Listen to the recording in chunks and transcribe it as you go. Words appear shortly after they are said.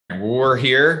We're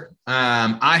here.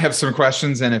 I have some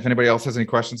questions, and if anybody else has any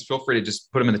questions, feel free to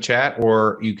just put them in the chat,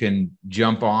 or you can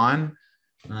jump on.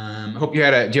 Hope you do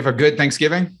you have a good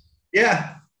Thanksgiving?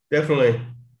 Yeah, definitely.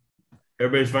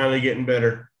 Everybody's finally getting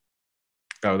better.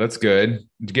 Oh, that's good.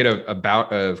 Did you get a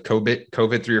bout of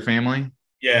COVID through your family?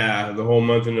 Yeah, the whole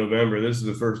month of November. This is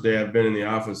the first day I've been in the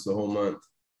office the whole month.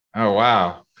 Oh,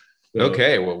 wow. So,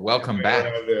 okay, well, welcome back.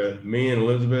 Me and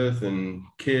Elizabeth and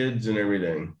kids and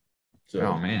everything. So,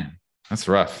 oh man, that's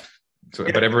rough. So,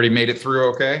 yeah. But everybody made it through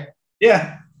okay?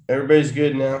 Yeah, everybody's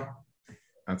good now.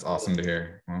 That's awesome to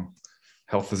hear. Well,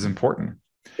 health is important.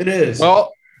 It is.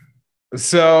 Well,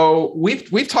 so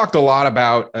we've talked a lot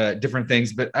about different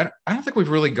things, but I don't think we've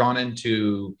really gone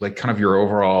into like kind of your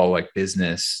overall like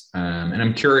business. And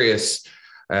I'm curious.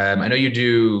 I know you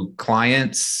do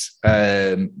clients.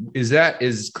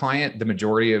 Is client the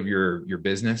majority of your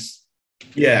business?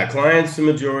 Yeah, clients the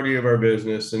majority of our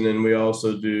business, and then we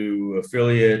also do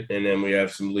affiliate, and then we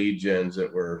have some lead gens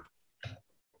that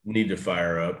need to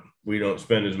fire up. We don't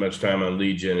spend as much time on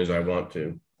lead gen as I want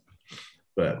to,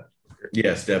 but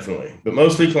yes, definitely. But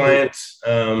mostly clients,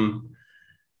 and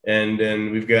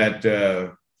then we've got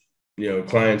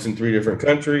clients in 3 different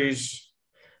countries.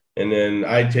 And then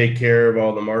I take care of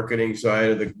all the marketing side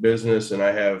of the business, and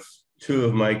I have 2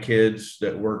 of my kids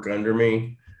that work under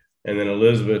me. And then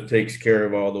Elizabeth takes care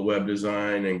of all the web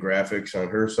design and graphics on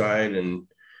her side. And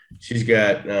she's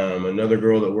got another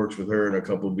girl that works with her and a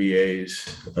couple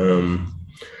BAs.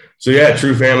 So yeah,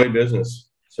 true family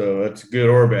business. So that's good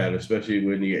or bad, especially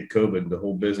when you get COVID, the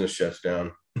whole business shuts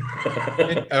down.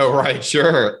 Oh, right.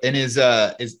 Sure. And is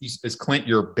Clint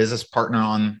your business partner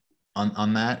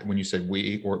on that when you said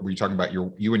we, or were you talking about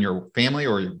you and your family,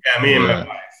 or yeah, me and my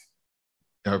wife?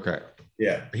 Okay.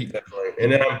 Yeah, definitely.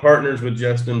 And then I'm partners with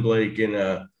Justin Blake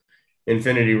in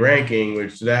Infinity Ranking,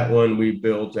 which that one we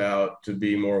built out to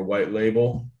be more white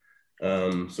label.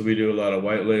 So we do a lot of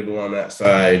white label on that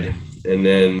side. And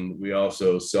then we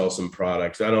also sell some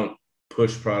products. I don't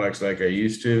push products like I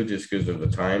used to just because of the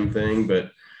time thing, but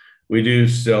we do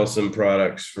sell some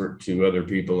products to other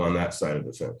people on that side of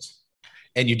the fence.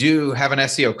 And you do have an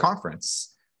SEO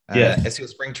conference, yes. SEO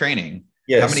spring training.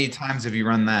 Yes. How many times have you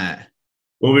run that?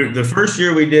 Well, the first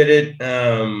year we did it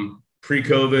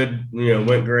pre-COVID,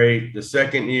 went great. The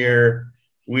second year,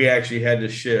 we actually had to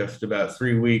shift about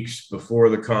 3 weeks before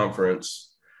the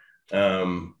conference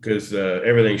because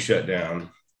everything shut down.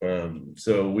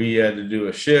 So we had to do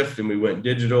a shift, and we went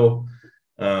digital,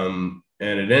 and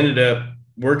it ended up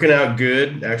working out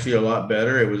good, actually a lot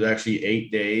better. It was actually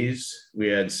 8 days. We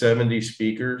had 70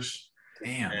 speakers.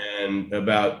 Damn. And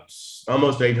about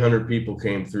almost 800 people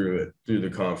came through the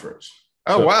conference.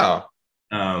 Oh, wow.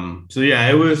 So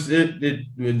yeah,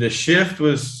 the shift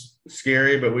was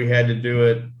scary, but we had to do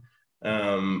it.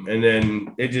 And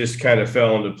then it just kind of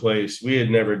fell into place. We had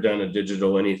never done a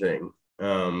digital anything.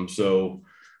 So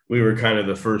we were kind of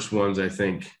the first ones, I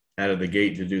think, out of the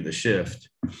gate to do the shift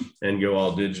and go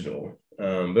all digital.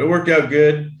 But it worked out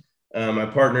good. I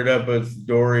partnered up with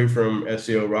Dory from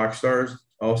SEO Rockstars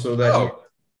also that year.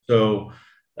 So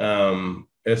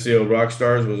SEO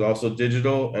Rockstars was also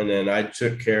digital, and then I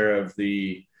took care of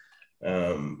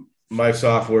my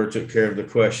software took care of the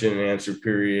question and answer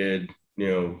period.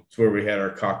 It's where we had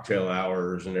our cocktail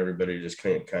hours and everybody just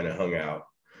kind of hung out,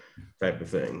 type of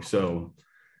thing. So,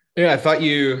 yeah, I thought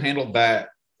you handled that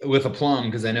with aplomb,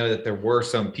 because I know that there were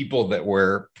some people that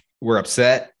were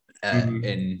upset,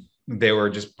 and they were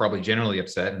just probably generally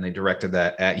upset, and they directed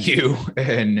that at you.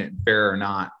 And fair or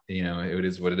not, it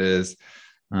is what it is.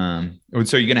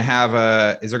 So you're going to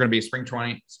have is there going to be a spring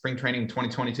training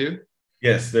 2022?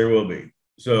 Yes, there will be.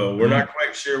 So we're not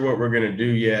quite sure what we're going to do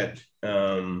yet.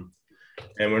 And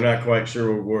we're not quite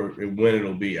sure when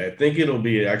it'll be. I think it'll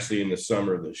be actually in the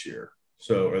summer this year.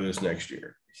 Or this next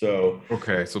year. So,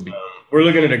 okay. So we're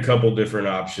looking at a couple different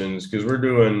options, because we're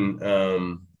doing,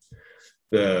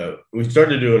 we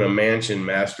started doing a mansion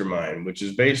mastermind, which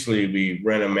is basically we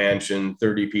rent a mansion,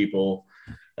 30 people.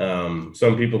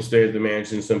 Some people stay at the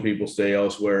mansion, some people stay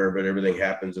elsewhere, but everything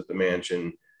happens at the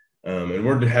mansion. And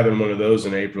we're having one of those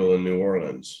in April in New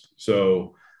Orleans.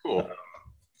 So, cool.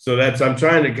 So I'm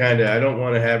trying to I don't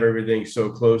want to have everything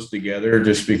so close together,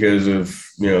 just because of,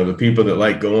 the people that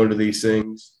like going to these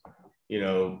things.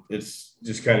 It's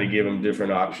just kind of give them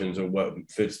different options of what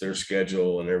fits their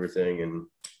schedule and everything. And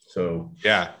so,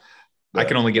 yeah. I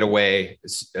can only get away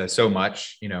so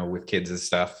much, with kids and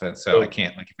stuff. And so I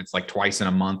can't, like, if it's like twice in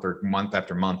a month or month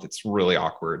after month, it's really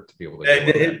awkward to be able to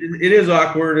do it is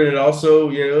awkward. And it also,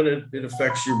 it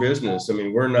affects your business. I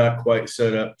mean, we're not quite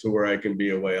set up to where I can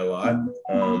be away a lot.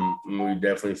 And we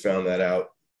definitely found that out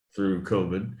through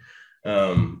COVID.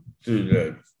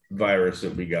 the virus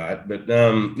that we got. But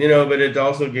but it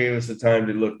also gave us the time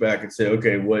to look back and say,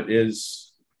 okay,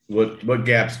 what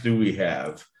gaps do we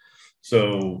have?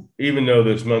 So even though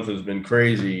this month has been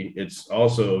crazy, it's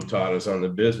also taught us on the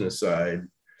business side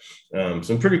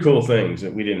some pretty cool things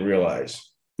that we didn't realize.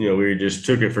 We just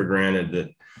took it for granted that,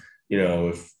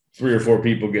 if 3 or 4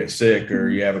 people get sick, or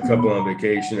you have a couple on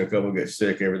vacation, a couple get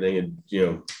sick, everything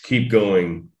would, keep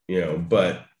going,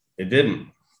 but it didn't,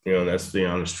 and that's the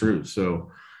honest truth.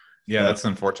 So yeah, that's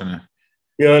unfortunate.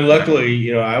 And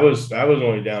luckily, I was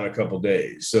only down a couple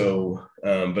days. So,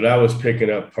 but I was picking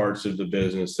up parts of the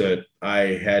business that I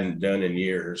hadn't done in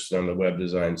years on the web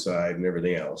design side and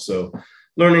everything else. So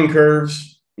learning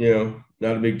curves,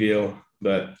 not a big deal,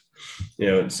 but,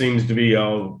 it seems to be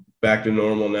all back to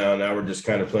normal now. Now we're just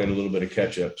kind of playing a little bit of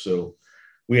catch up. So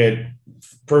we had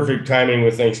perfect timing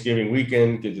with Thanksgiving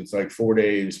weekend, because it's like 4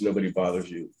 days, nobody bothers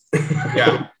you.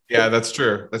 Yeah. Yeah, that's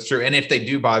true. That's true. And if they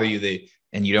do bother you,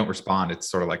 and you don't respond,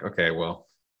 it's sort of like, okay, well,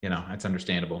 that's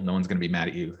understandable. No one's going to be mad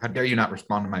at you. How dare you not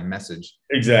respond to my message?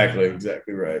 Exactly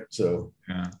right. So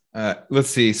yeah. Let's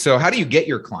see. So how do you get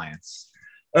your clients?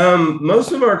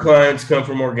 Most of our clients come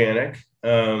from organic.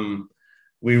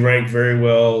 We rank very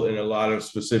well in a lot of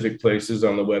specific places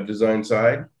on the web design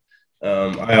side.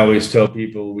 I always tell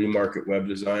people we market web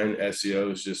design.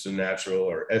 SEO is just a natural,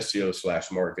 or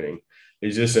SEO/marketing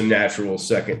is just a natural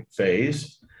second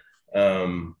phase.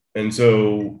 And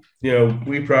so,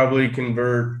 we probably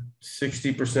convert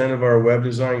 60% of our web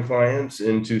design clients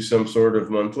into some sort of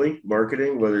monthly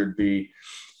marketing, whether it be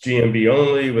GMB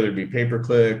only, whether it be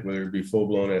pay-per-click, whether it be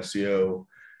full-blown SEO.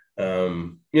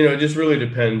 It just really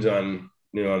depends on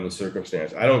the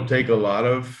circumstance. I don't take a lot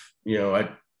of, a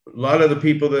lot of the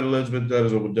people that Elizabeth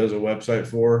does a website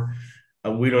for,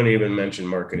 we don't even mention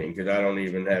marketing, because I don't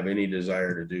even have any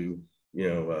desire to do,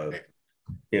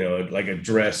 like a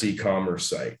dress e-commerce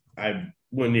site. I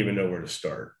wouldn't even know where to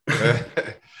start.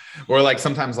 Or like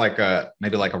sometimes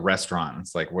maybe like a restaurant.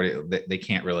 It's like they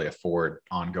can't really afford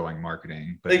ongoing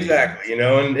marketing. But exactly.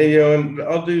 And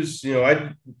I'll do,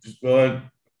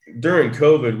 during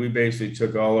COVID, we basically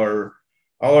took all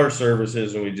our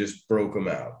services and we just broke them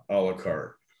out a la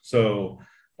carte. So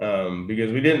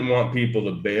because we didn't want people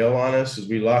to bail on us, because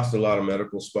we lost a lot of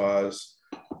medical spas.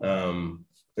 And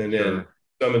then sure.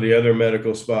 Some of the other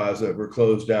medical spas that were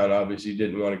closed down obviously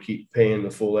didn't want to keep paying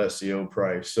the full SEO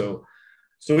price. So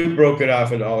we broke it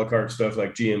off into a la carte stuff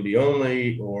like GMB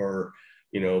only, or,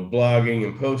 blogging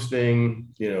and posting,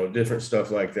 different stuff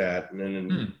like that.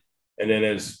 And then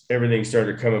as everything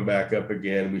started coming back up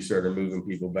again, we started moving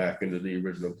people back into the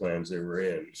original plans they were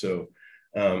in. So,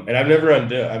 and I've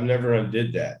never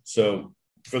undid that. So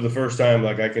for the first time,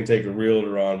 like I can take a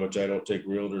realtor on, which I don't take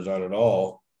realtors on at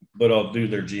all, but I'll do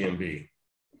their GMB.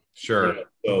 Sure.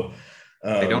 So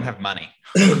they don't have money.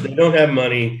 They don't have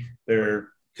money. They're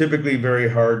typically very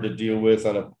hard to deal with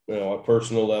on a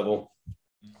personal level.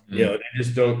 Mm-hmm. They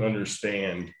just don't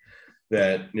understand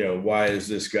that, why is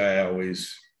this guy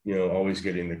always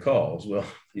getting the calls? Well,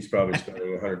 he's probably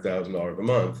spending $100,000 a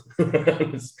month.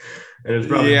 and it's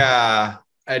probably, yeah.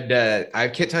 I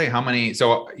can't tell you how many.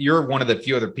 So you're one of the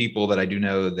few other people that I do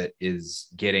know that is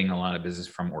getting a lot of business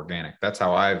from organic. That's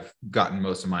how I've gotten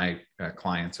most of my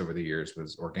clients over the years,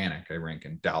 was organic. I rank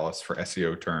in Dallas for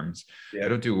SEO terms. Yeah. I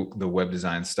don't do the web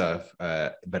design stuff,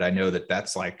 but I know that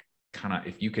that's like kind of,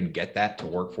 if you can get that to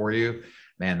work for you,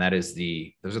 man, those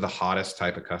are the hottest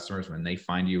type of customers when they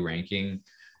find you ranking.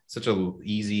 Such a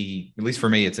easy, at least for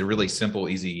me, it's a really simple,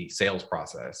 easy sales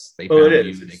process. They found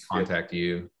you, they contact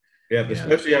you. Yeah,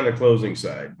 especially on the closing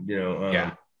side.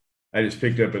 I just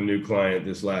picked up a new client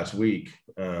this last week,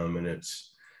 and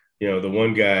it's, the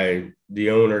one guy,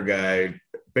 the owner guy,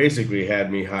 basically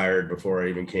had me hired before I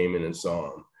even came in and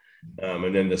saw him.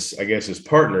 And then I guess his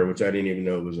partner, which I didn't even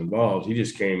know was involved, he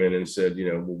just came in and said,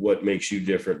 well, what makes you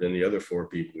different than the other 4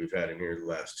 people we've had in here the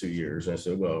last 2 years? And I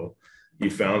said, well, you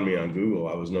found me on Google.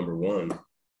 I was number 1.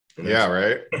 Yeah,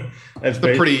 right. That's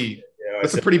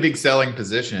a pretty big selling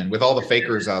position with all the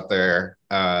fakers out there,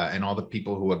 and all the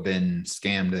people who have been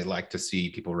scammed. They like to see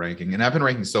people ranking, and I've been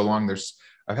ranking so long.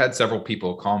 I've had several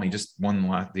people call me, just one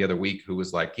the other week, who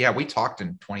was like, yeah, we talked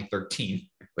in 2013.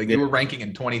 Like you were ranking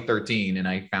in 2013 and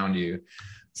I found you.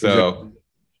 So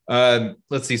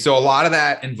let's see. So a lot of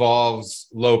that involves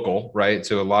local, right?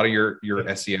 So a lot of your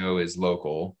SEO is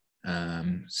local.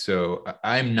 So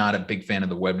I'm not a big fan of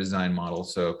the web design model.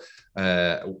 So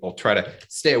I'll try to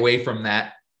stay away from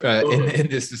that in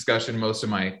this discussion. Most of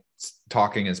my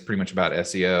talking is pretty much about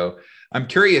SEO. I'm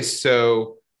curious.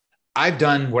 So I've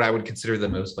done what I would consider the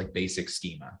most like basic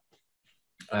schema,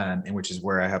 and which is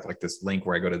where I have like this link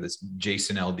where I go to this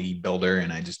JSON LD builder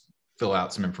and I just fill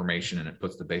out some information and it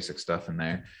puts the basic stuff in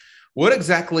there. What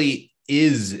exactly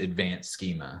is advanced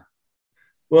schema?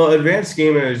 Well, advanced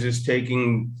schema is just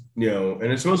taking,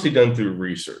 and it's mostly done through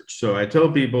research. So I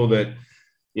tell people that,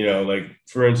 like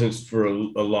for instance, for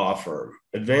a law firm,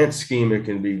 advanced schema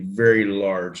can be very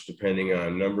large depending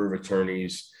on number of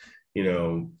attorneys.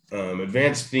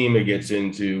 Advanced schema gets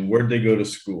into where did they go to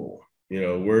school?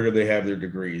 Where do they have their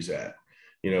degrees at?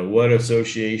 What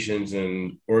associations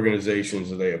and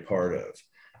organizations are they a part of?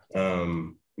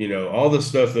 All the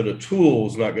stuff that a tool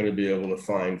is not going to be able to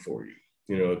find for you.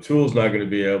 A tool's not going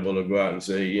to be able to go out and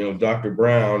say, Dr.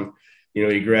 Brown,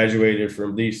 he graduated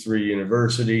from these 3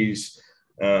 universities.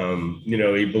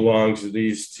 He belongs to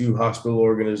these 2 hospital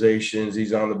organizations.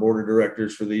 He's on the board of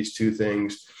directors for these 2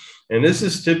 things. And this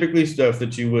is typically stuff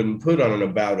that you wouldn't put on an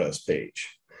About Us page.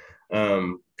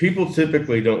 People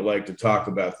typically don't like to talk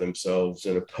about themselves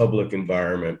in a public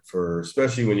environment,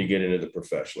 especially when you get into the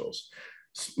professionals.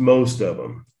 Most of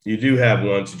them, you do have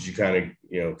ones that you kind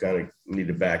of need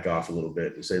to back off a little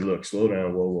bit and say, look, slow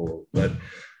down, whoa. But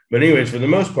anyways, for the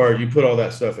most part, you put all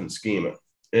that stuff in schema.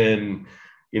 And,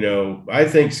 I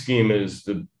think schema is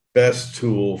the best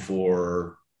tool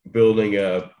for building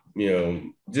up,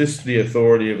 just the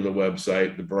authority of the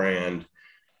website, the brand,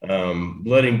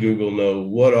 letting Google know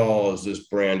what all is this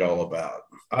brand all about.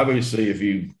 Obviously, if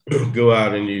you go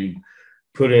out and you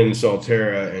put in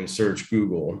Solterra and search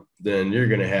Google, then you're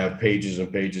going to have pages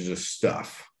and pages of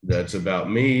stuff that's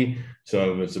about me. Some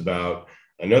of it's about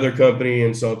another company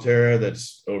in Solterra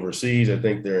that's overseas. I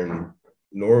think they're in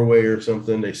Norway or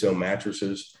something. They sell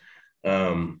mattresses.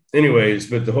 Anyways,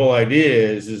 but the whole idea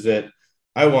is that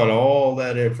I want all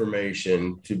that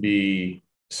information to be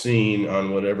seen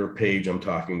on whatever page I'm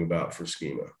talking about for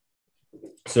schema.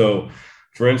 So,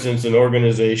 for instance, an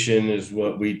organization is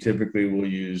what we typically will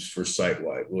use for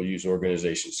site-wide. We'll use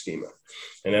organization schema.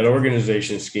 And that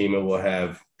organization schema will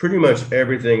have pretty much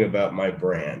everything about my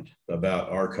brand, about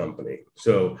our company.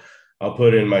 So I'll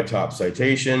put in my top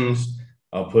citations.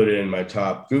 I'll put in my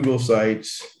top Google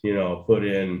sites. I'll put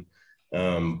in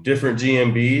different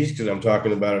GMBs because I'm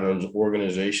talking about it on an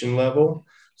organization level.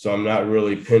 So I'm not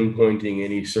really pinpointing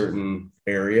any certain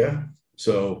area.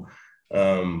 So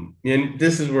and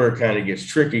this is where it kind of gets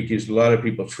tricky because a lot of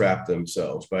people trap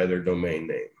themselves by their domain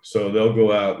name. So they'll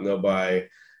go out and they'll buy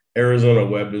Arizona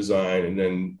Web Design and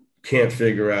then can't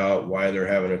figure out why they're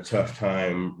having a tough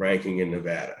time ranking in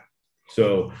Nevada.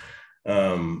 So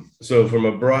from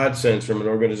a broad sense, from an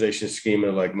organization schema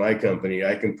like my company,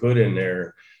 I can put in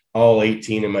there all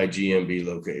 18 of my GMB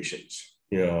locations,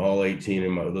 all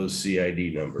 18 of those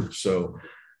CID numbers. So,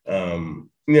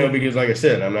 because like I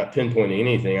said, I'm not pinpointing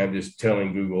anything. I'm just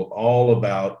telling Google all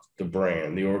about the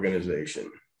brand, the organization.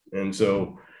 And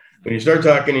so when you start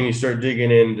talking and you start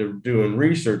digging into doing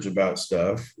research about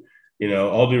stuff,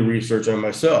 I'll do research on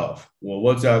myself. Well,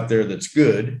 what's out there that's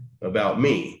good about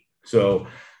me? So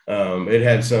it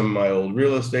had some of my old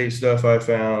real estate stuff I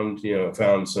found,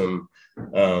 found some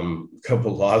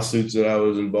couple lawsuits that I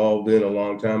was involved in a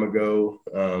long time ago.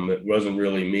 It wasn't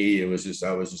really me. I was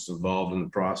just involved in the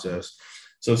process.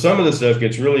 So some of the stuff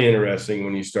gets really interesting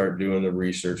when you start doing the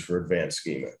research for advanced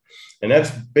schema. And that's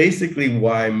basically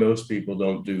why most people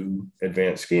don't do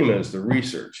advanced schema is the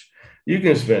research. You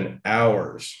can spend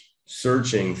hours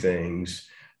searching things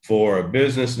for a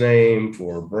business name,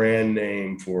 for a brand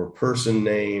name, for a person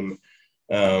name.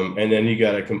 And then you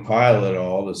got to compile it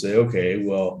all to say, okay,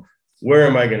 well, where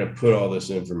am I going to put all this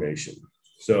information?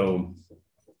 So,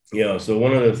 so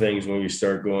one of the things when we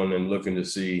start going and looking to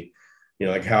see,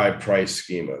 like how I price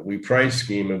schema, we price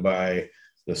schema by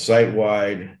the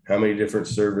site-wide, how many different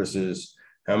services,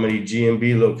 how many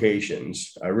GMB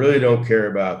locations. I really don't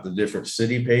care about the different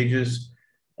city pages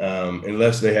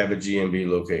unless they have a GMB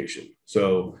location.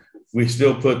 So we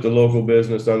still put the local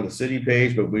business on the city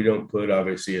page, but we don't put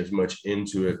obviously as much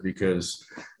into it because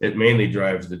it mainly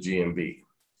drives the GMB.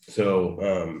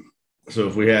 So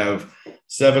if we have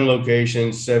 7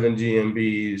 locations, 7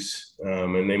 GMBs,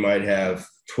 and they might have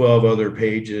 12 other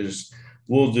pages,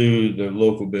 we'll do the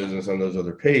local business on those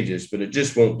other pages, but it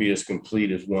just won't be as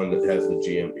complete as one that has the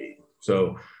GMB.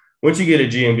 So once you get a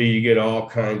GMB, you get all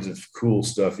kinds of cool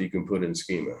stuff you can put in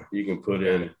schema. You can put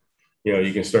in,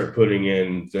 you can start putting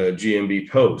in the GMB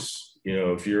posts.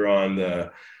 If you're on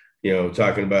the,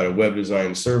 talking about a web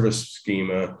design service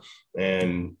schema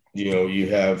and, you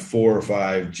have 4 or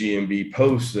 5 GMB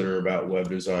posts that are about web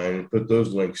design, and put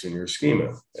those links in your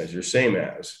schema as your same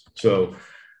as. So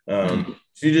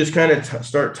you just kind of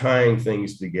start tying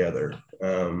things together,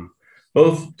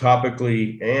 both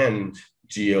topically and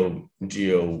geo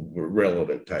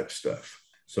relevant type stuff.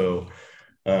 So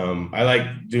I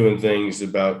like doing things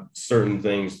about certain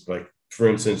things, like for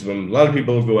instance, when a lot of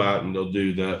people go out and they'll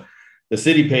do the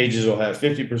city pages will have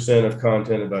 50% of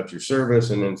content about your service,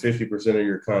 and then 50% of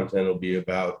your content will be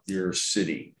about your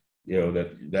city,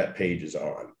 that page is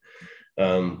on.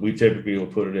 We typically will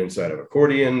put it inside of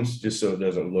accordions just so it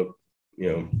doesn't look,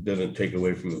 doesn't take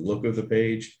away from the look of the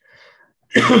page.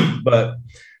 But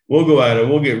we'll go out and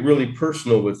we'll get really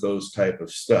personal with those type of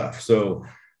stuff. So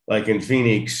like in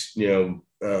Phoenix,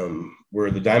 where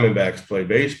the Diamondbacks play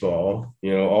baseball,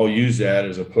 I'll use that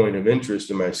as a point of interest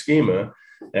in my schema,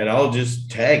 and I'll just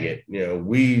tag it.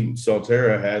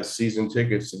 Solterra has season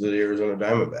tickets to the Arizona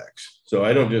Diamondbacks. So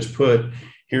I don't just put,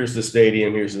 here's the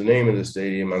stadium, here's the name of the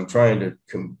stadium. I'm trying to,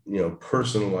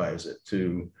 personalize it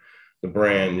to the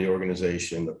brand, the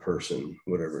organization, the person,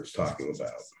 whatever it's talking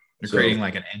about. You're creating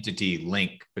like an entity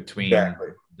link between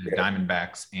the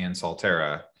Diamondbacks and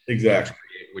Solterra. Exactly.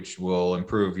 Which will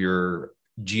improve your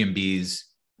GMB's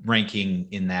ranking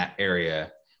in that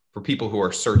area for people who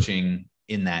are searching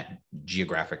in that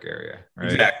geographic area,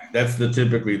 right? Exactly. That's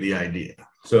typically the idea.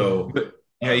 So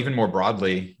even more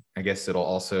broadly, I guess it'll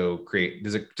also create,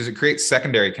 does it create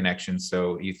secondary connections?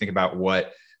 So you think about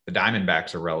what the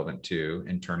Diamondbacks are relevant to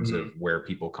in terms of where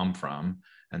people come from.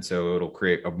 And so it'll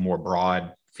create a more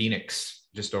broad Phoenix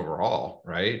just overall,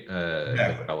 right?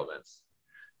 Relevance.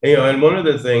 And one of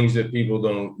the things that people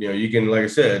don't, you can, like I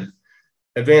said,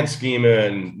 advanced schema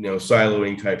and,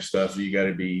 siloing type stuff,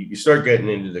 you start getting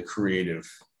into the creative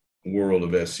world of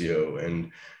SEO,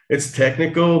 and it's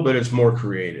technical, but it's more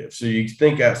creative. So you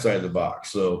think outside the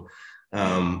box. So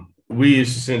we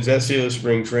used to, since SEO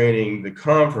spring training, the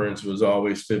conference was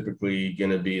always typically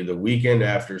going to be the weekend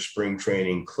after spring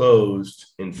training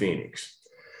closed in Phoenix.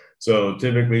 So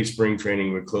typically spring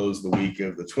training would close the week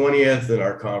of the 20th, and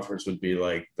our conference would be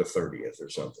like the 30th or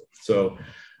something. So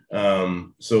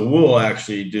we'll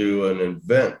actually do an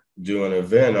event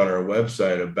on our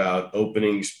website about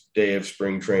opening day of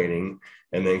spring training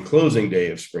and then closing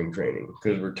day of spring training,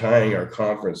 because we're tying our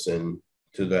conference in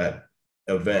to that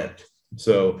event.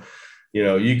 So,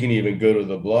 you can even go to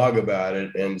the blog about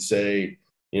it and say,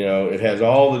 it has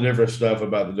all the different stuff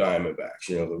about the Diamondbacks,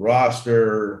 the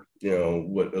roster,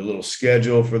 what a little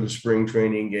schedule for the spring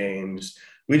training games.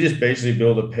 We just basically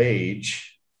build a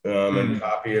page and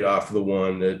copy it off the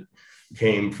one that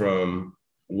came from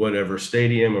whatever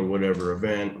stadium or whatever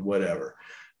event, whatever.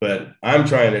 But I'm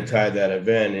trying to tie that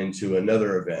event into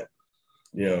another event,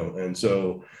 and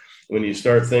so when you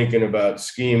start thinking about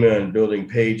schema and building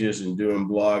pages and doing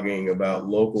blogging about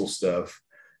local stuff,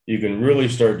 you can really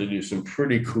start to do some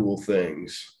pretty cool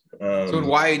things. So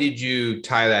why did you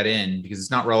tie that in? Because it's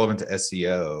not relevant to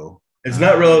SEO. It's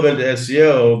not relevant to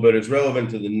SEO, but it's relevant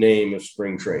to the name of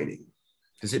spring training.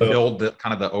 Does it build the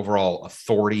kind of the overall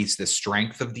authorities, the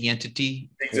strength of the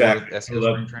entity? Exactly.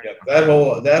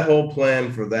 That whole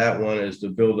plan for that one is to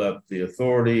build up the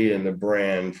authority and the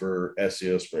brand for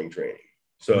SEO spring training.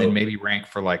 So and then maybe rank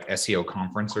for like SEO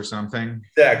conference or something.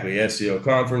 Exactly. SEO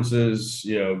conferences,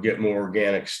 get more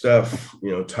organic stuff,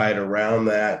 tied around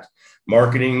that.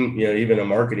 Marketing, even a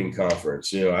marketing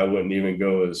conference, I wouldn't even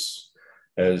go as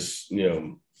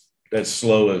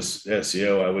slow as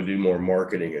SEO. I would do more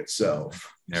marketing itself.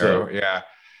 But yeah,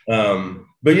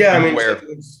 I mean,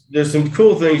 there's some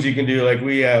cool things you can do. Like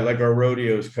like our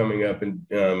rodeo is coming up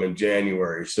in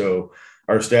January. So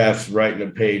our staff's writing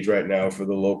a page right now for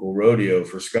the local rodeo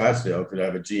for Scottsdale, because I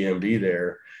have a GMB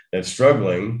there that's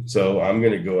struggling. So I'm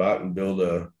going to go out and build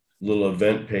a little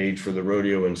event page for the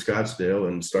rodeo in Scottsdale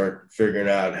and start figuring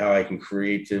out how I can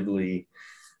creatively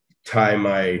tie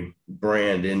my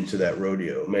brand into that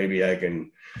rodeo. Maybe I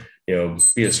can,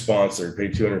 be a sponsor, pay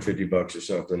 $250 or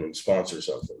something and sponsor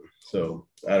something. So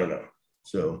I don't know.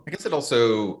 So I guess it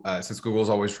also, since Google's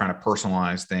always trying to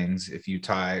personalize things, if you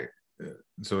tie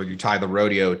the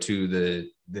rodeo to the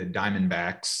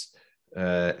Diamondbacks,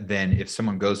 then if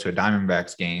someone goes to a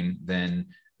Diamondbacks game, then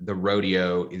the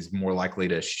rodeo is more likely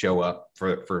to show up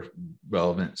for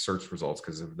relevant search results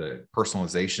because of the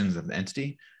personalizations of the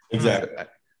entity. Exactly.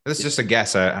 That's just a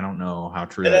guess. I don't know how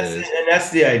true that is. And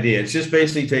that's the idea. It's just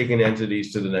basically taking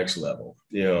entities to the next level,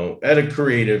 at a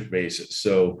creative basis.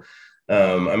 So,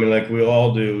 like we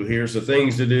all do, here's the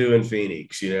things to do in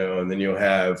Phoenix, and then you'll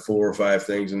have 4 or 5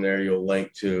 things in there you'll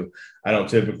link to. I don't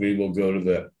typically will go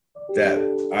to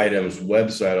that item's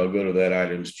website. I'll go to that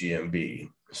item's GMB.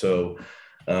 So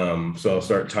I'll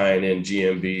start tying in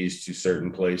GMBs to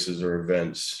certain places or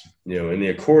events, in the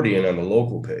accordion on the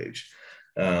local page.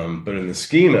 But in the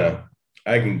schema,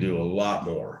 I can do a lot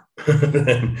more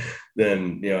than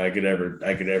I could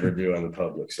ever do on the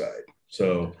public side.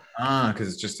 So because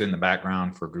it's just in the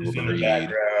background for Google to read.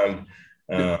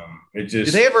 It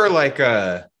just, do they ever like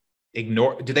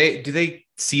ignore? Do they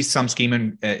see some scheme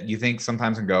and you think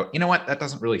sometimes and go, you know what, that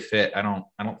doesn't really fit. I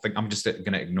don't think I'm just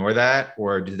going to ignore that,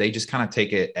 or do they just kind of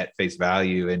take it at face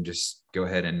value and just go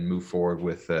ahead and move forward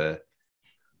with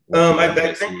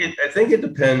I think it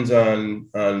depends on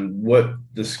what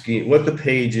the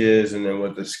page is, and then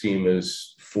what the scheme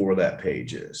is for that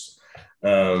page is.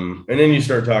 And then you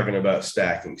start talking about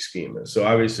stacking schemas. So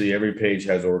obviously every page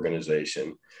has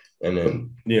organization, and then,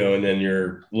 and then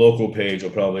your local page will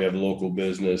probably have local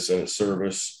business and a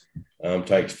service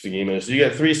type schema. So you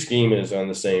got 3 schemas on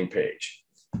the same page.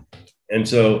 And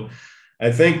so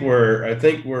I think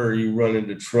where you run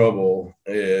into trouble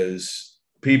is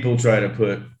people try to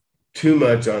put too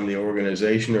much on the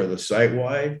organization or the site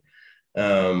wide.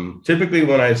 Typically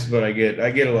when I get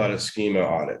a lot of schema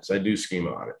audits. I do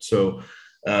schema audits. So,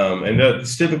 and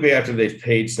that's typically after they've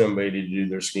paid somebody to do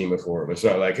their schema for them. It's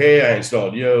not like, hey, I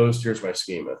installed Yoast, here's my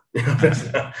schema.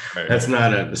 That's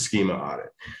not a schema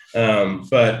audit.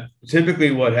 But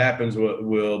typically what happens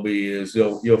will be is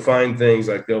you'll find things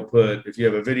like they'll put, if you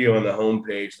have a video on the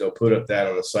homepage, they'll put up that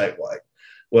on the site wide.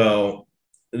 Well,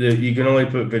 you can only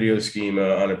put video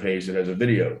schema on a page that has a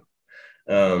video.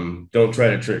 Don't try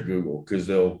to trick Google, because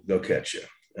they'll catch you,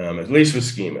 at least with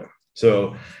schema.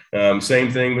 So same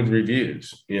thing with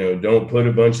reviews. Don't put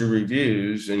a bunch of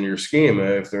reviews in your schema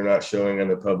if they're not showing on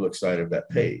the public side of that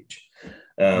page.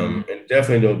 And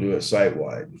definitely don't do it site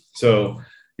wide. So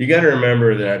you got to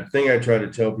remember that thing I try to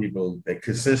tell people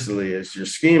consistently is your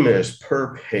schema is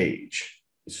per page.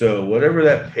 So whatever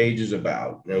that page is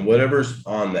about and whatever's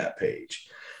on that page.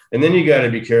 And then you got to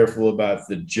be careful about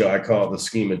I call it the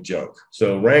schema junk.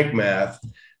 So Rank Math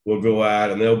will go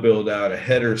out and they'll build out a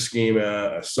header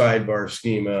schema, a sidebar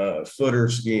schema, a footer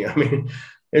schema. I mean,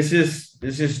 it's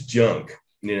just junk,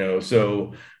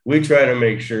 So we try to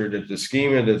make sure that the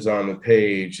schema that's on the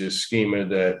page is schema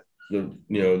that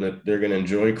that they're going to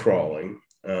enjoy crawling.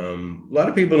 A lot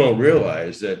of people don't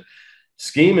realize that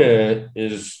schema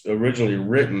is originally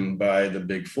written by the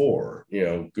big 4,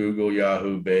 Google,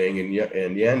 Yahoo, Bing,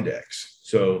 and Yandex.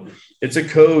 So it's a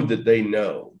code that they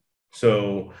know.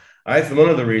 So one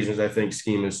of the reasons I think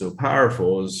schema is so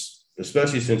powerful is,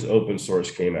 especially since open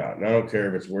source came out. And I don't care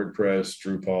if it's WordPress,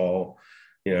 Drupal,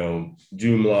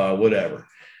 Joomla, whatever.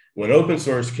 When open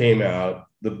source came out,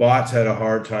 the bots had a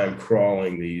hard time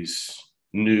crawling these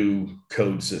new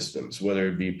code systems, whether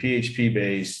it be PHP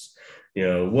based,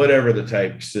 whatever the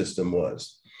type system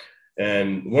was.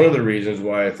 And one of the reasons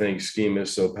why I think schema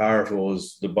is so powerful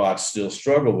is the bots still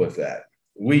struggle with that.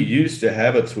 We used to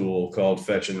have a tool called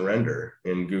Fetch and Render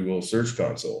in Google Search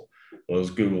Console, those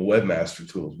Google Webmaster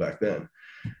tools back then.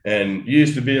 And you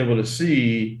used to be able to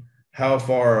see how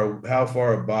far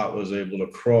a bot was able to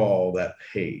crawl that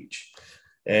page.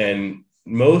 And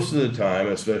most of the time,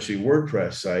 especially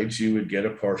WordPress sites, you would get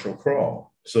a partial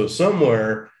crawl. So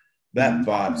somewhere that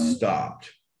bot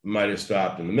stopped. Might have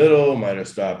stopped in the middle, might have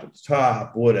stopped at the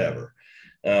top, whatever.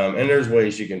 And there's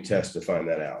ways you can test to find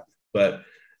that out. But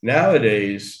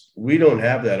nowadays, we don't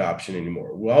have that option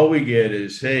anymore. All we get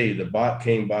is, hey, the bot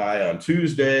came by on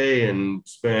Tuesday and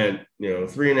spent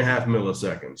 3.5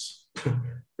 milliseconds.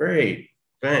 Great,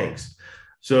 thanks.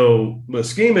 So what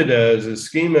schema does is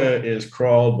schema is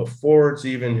crawled before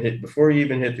you even hit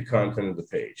the content of the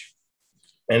page.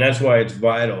 And that's why it's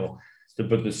vital to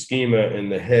put the schema in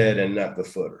the head and not the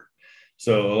footer.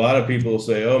 So a lot of people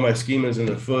say, oh, my schema is in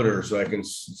the footer, so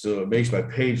it makes my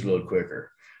page load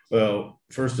quicker. Well,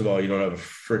 first of all, you don't have a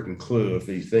freaking clue if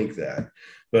you think that.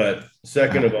 But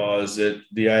second of all, is that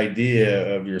the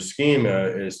idea of your schema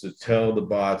is to tell the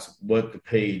bots what the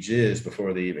page is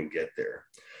before they even get there.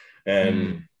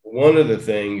 And one of the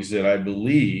things that I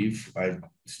believe,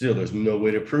 there's no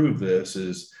way to prove this,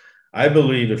 is I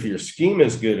believe if your schema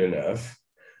is good enough,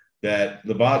 that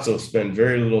the bots will spend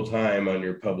very little time on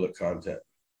your public content,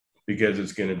 because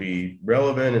it's going to be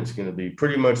relevant. It's going to be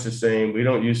pretty much the same. We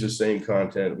don't use the same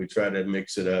content. We try to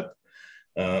mix it up.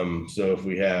 So if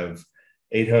we have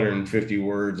 850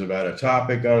 words about a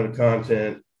topic on the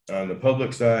content on the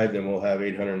public side, then we'll have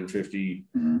 850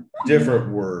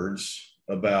 different words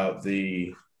about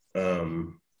the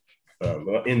in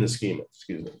the schema,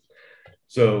 excuse me.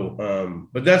 So,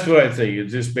 but that's what I think. It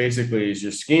just basically is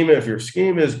your schema. If your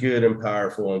schema is good and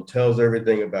powerful and tells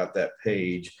everything about that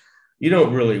page, you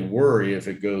don't really worry if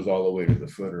it goes all the way to the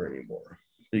footer anymore,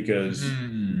 because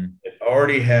it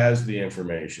already has the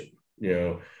information.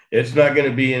 It's not going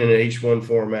to be in an H1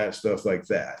 format, stuff like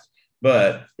that,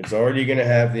 but it's already going to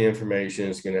have the information.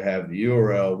 It's going to have the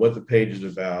URL, what the page is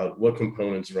about, what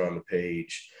components are on the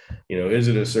page. Is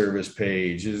it a service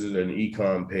page? Is it an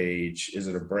e-com page? Is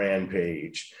it a brand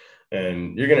page?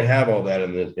 And you're going to have all that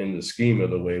in the schema,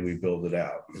 the way we build it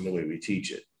out and the way we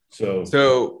teach it.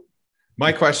 So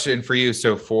my question for you,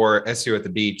 so for SEO at the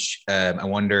beach, I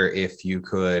wonder if you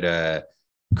could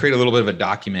create a little bit of a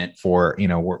document for,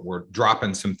 we're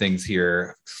dropping some things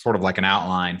here, sort of like an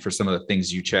outline for some of the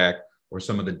things you check, or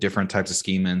some of the different types of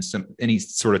schema and any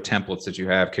sort of templates that you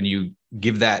have. Can you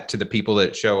give that to the people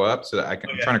that show up so that I'm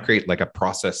trying to create like a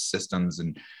process systems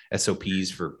and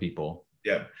SOPs for people?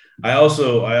 Yeah. I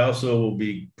also will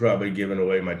be probably giving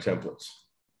away my templates.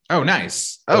 Oh,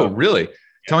 nice. Oh, really? Yeah.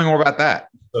 Tell me more about that.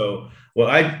 So, well,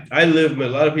 I live, a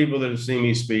lot of people that have seen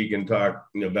me speak and talk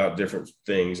about different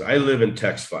things. I live in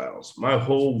text files. My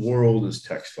whole world is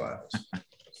text files.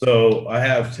 So I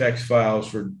have text files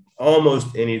for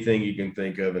almost anything you can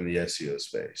think of in the SEO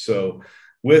space. So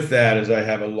with that is I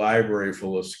have a library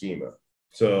full of schema.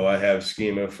 So I have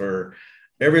schema for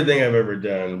everything I've ever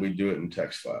done. We do it in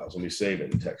text files and we save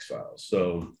it in text files.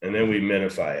 So, and then we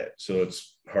minify it, so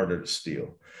it's harder to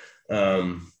steal.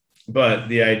 But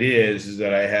the idea is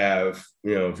that I have,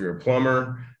 if you're a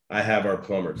plumber, I have our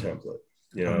plumber template.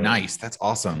 Oh, nice. That's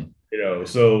awesome.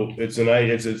 So it's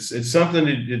something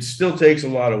that it still takes a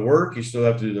lot of work. You still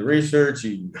have to do the research.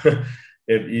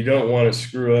 If you don't want to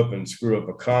screw up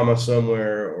a comma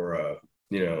somewhere or a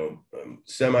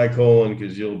semicolon,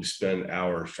 because you'll spend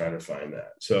hours trying to find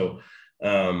that. So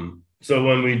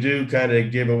when we do kind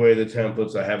of give away the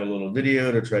templates, I have a little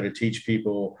video to try to teach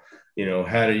people,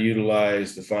 how to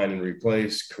utilize the find and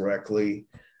replace correctly,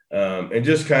 and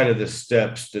just kind of the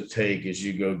steps to take as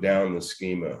you go down the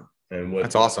schema. And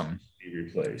that's awesome. Be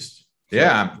replaced.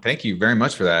 Yeah, thank you very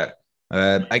much for that.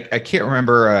 I can't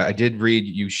remember. I did read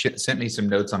you sent me some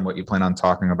notes on what you plan on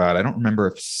talking about. I don't remember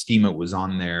if schema was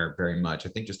on there very much. I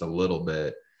think just a little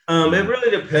bit. It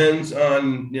really depends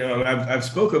on, I've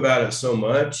spoke about it so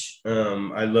much.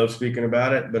 I love speaking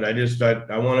about it, but I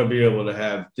want to be able to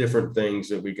have different things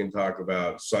that we can talk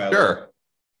about. Silo. Sure.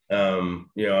 I'm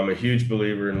a huge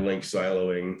believer in link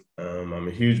siloing. I'm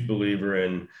a huge believer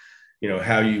in,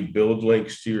 how you build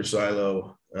links to your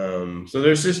silo. So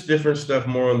there's just different stuff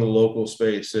more in the local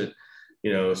space that,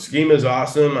 schema is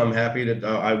awesome. I'm happy that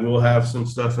I will have some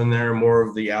stuff in there, more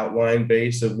of the outline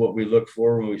base of what we look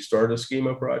for when we start a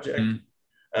schema project.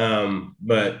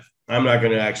 But I'm not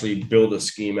going to actually build a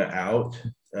schema out.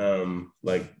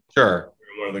 Sure.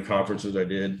 One of the conferences I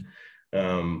did.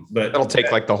 But it'll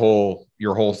take like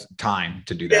your whole time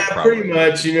to do that. Yeah, probably. Pretty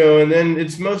much, and then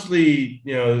it's mostly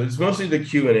the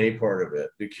Q&A part of it.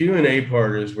 The Q&A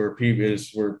part is where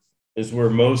where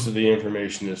most of the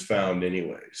information is found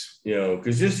anyways,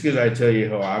 because I tell you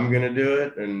how I'm going to do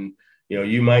it, and,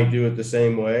 you might do it the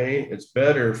same way. It's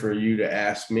better for you to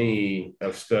ask me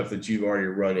of stuff that you've already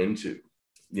run into,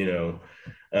 and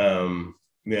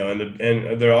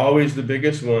they're always the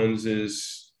biggest ones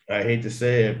is, I hate to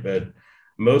say it, but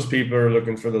most people are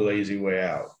looking for the lazy way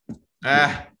out.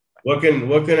 What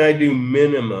can I do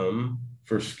minimum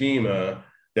for schema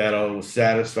that'll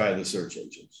satisfy the search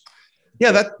engines?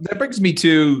 Yeah, that brings me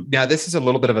to, now this is a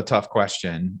little bit of a tough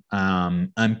question.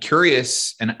 I'm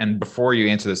curious, and before you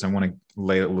answer this, I want to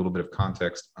lay a little bit of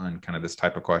context on kind of this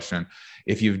type of question.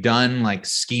 If you've done like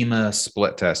schema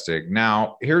split testing,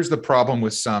 now here's the problem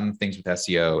with some things with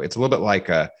SEO. It's a little bit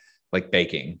like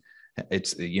baking.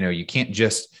 It's, you can't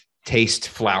just taste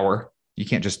flour. You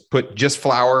can't just put just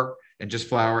flour and just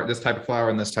flour, this type of flour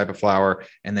and this type of flour,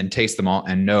 and then taste them all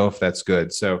and know if that's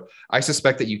good. So I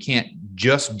suspect that you can't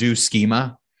just do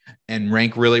schema and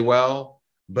rank really well,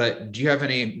 but do you have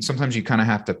sometimes you kind of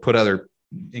have to put other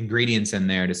ingredients in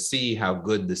there to see how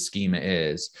good the schema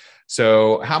is.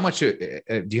 So how much do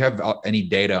you have any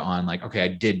data on like, okay, I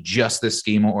did just this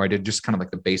schema, or I did just kind of like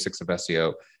the basics of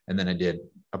SEO, and then I did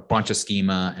a bunch of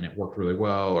schema and it worked really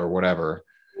well, or whatever?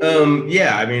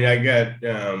 Yeah, I mean, I got,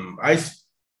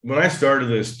 when I started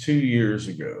this 2.5 years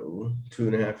ago,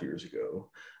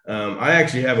 I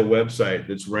actually have a website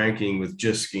that's ranking with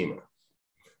just schema.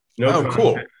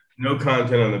 Cool. No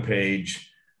content on the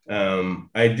page.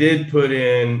 I did put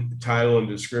in title and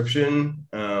description,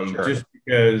 sure, just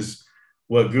because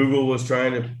what Google was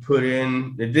trying to put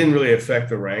in, it didn't really affect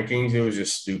the rankings. It was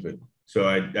just stupid. So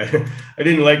I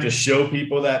didn't like to show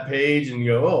people that page and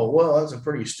go, oh, well, that's a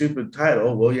pretty stupid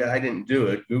title. Well, yeah, I didn't do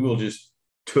it. Google just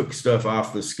took stuff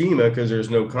off the schema because there's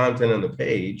no content on the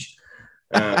page.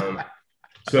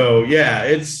 So yeah,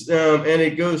 it's and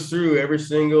it goes through every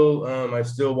single. I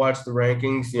still watch the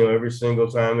rankings. Every single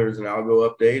time there's an algo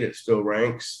update, it still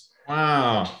ranks.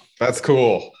 Wow, that's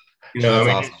cool. That's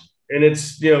awesome. And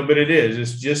it's, but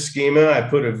it's just schema. I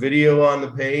put a video on the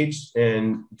page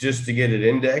and just to get it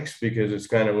indexed, because it's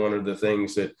kind of one of the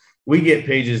things that we get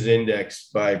pages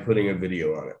indexed by putting a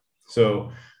video on it.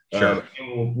 So Sure.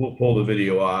 we'll pull the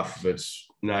video off, but it's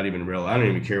not even real. I don't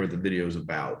even care what the video is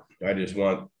about. I just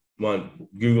want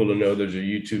Google to know there's a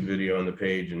YouTube video on the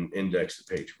page and index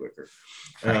the page quicker.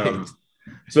 Right.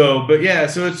 So, but yeah,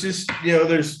 so it's just,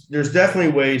 there's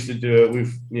definitely ways to do it.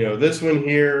 We've, this one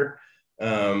here,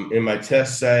 in my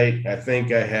test site, I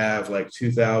think I have like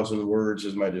 2,000 words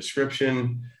as my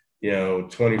description,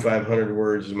 2,500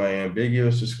 words is my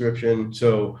ambiguous description.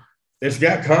 So it's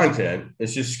got content.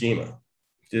 It's just schema.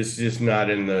 It's just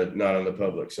not on the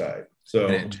public side. So,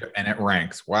 and it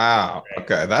ranks. Wow.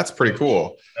 Okay. That's pretty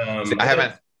cool. See, I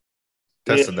haven't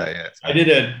tested that yet. So. I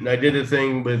did a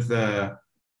thing with,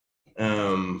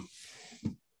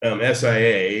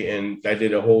 SIA, and I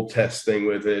did a whole test thing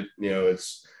with it.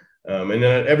 It's and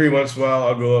then every once in a while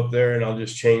I'll go up there and I'll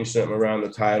just change something around the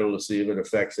title to see if it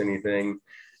affects anything.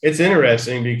 It's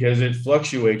interesting because it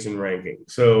fluctuates in ranking.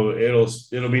 So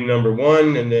it'll be number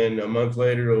 1, and then a month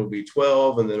later it'll be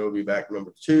 12, and then it'll be back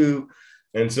number 2.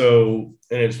 And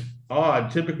it's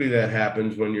odd. Typically that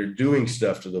happens when you're doing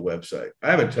stuff to the website. I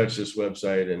haven't touched this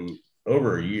website in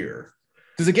over a year.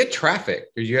 Does it get traffic?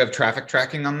 Do you have traffic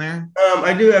tracking on there?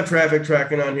 I do have traffic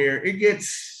tracking on here. It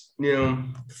gets,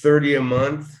 30 a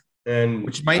month. And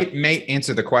which may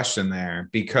answer the question there,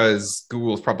 because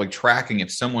Google's probably tracking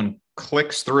if someone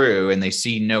clicks through and they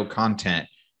see no content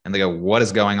and they go, what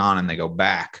is going on? And they go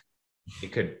back.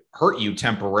 It could hurt you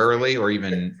temporarily, or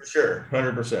even for sure.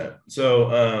 100%. So,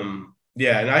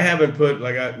 yeah. And I haven't put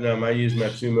I use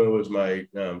Matsumo as my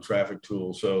traffic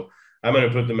tool. So I'm going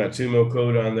to put the Matsumo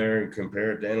code on there and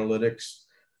compare it to analytics.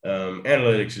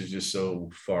 Analytics is just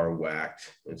so far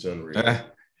whacked. It's unreal.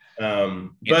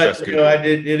 But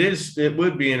it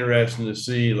would be interesting to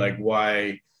see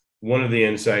why one of the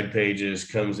inside pages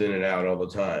comes in and out all the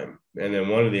time, and then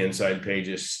one of the inside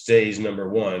pages stays number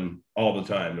 1 all the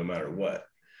time, no matter what.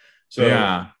 So,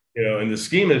 and the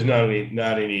schema is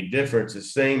not any different. It's the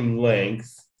same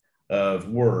length of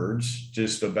words,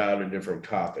 just about a different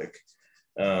topic.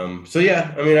 So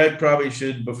yeah, I probably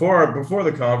should before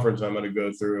the conference, I'm going to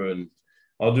go through and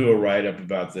I'll do a write-up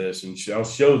about this, and I'll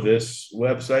show this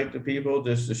website to people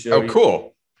just to show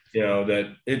cool.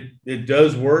 That it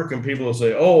does work, and people will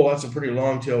say, oh, that's a pretty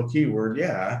long tail keyword.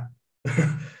 Yeah.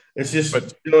 It's just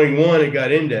showing 1, it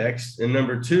got indexed, and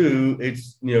number 2,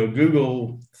 it's,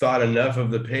 Google thought enough of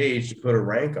the page to put a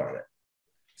rank on it.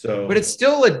 So, but it's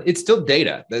still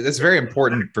data. That's very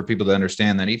important for people to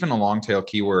understand that even a long tail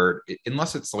keyword,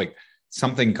 unless it's like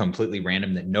something completely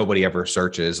random that nobody ever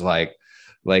searches, like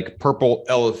purple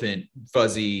elephant,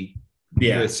 fuzzy,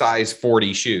 size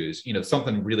 40 shoes,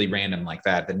 something really random like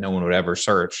that no one would ever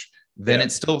search, then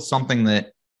it's still something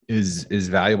that is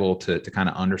valuable to kind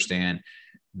of understand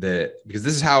that, because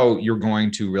this is how you're going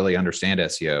to really understand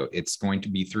SEO. It's going to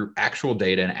be through actual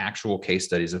data and actual case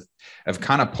studies of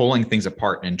kind of pulling things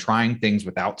apart and trying things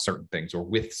without certain things or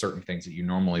with certain things that you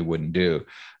normally wouldn't do.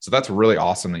 So that's really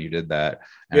awesome that you did that.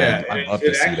 And I'd love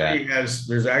to see that.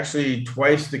 There's actually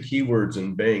twice the keywords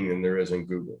in Bing than there is in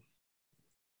Google.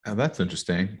 Oh, that's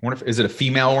interesting. I wonder is it a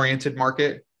female-oriented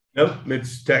market? Nope,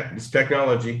 it's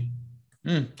technology.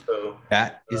 So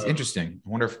that is interesting. I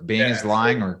wonder if Bing is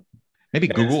lying, or maybe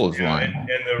Google is lying.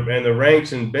 And the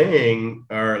ranks in Bing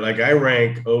are I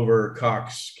rank over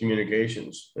Cox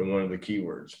Communications in one of the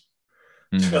keywords.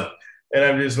 So, and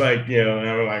I'm just and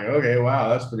I'm like, okay, wow,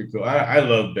 that's pretty cool. I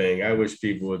love Bing. I wish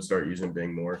people would start using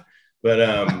Bing more.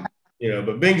 But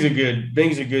but Bing's a good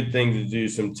thing to do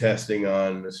some testing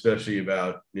on, especially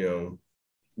about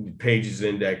pages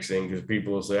indexing, because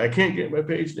people will say, I can't get my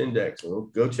page indexed. Well,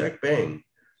 go check Bing.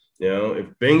 If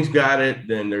Bing's got it,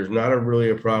 then there's not really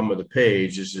a problem with the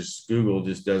page. It's just Google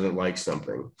just doesn't like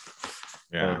something.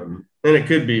 Yeah. And it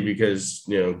could be because,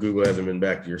 Google hasn't been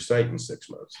back to your site in 6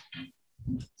 months.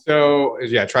 So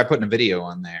yeah, try putting a video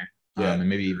on there and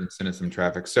maybe even send us some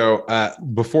traffic. So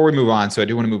before we move on, so I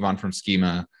do want to move on from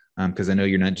schema because I know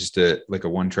you're not just a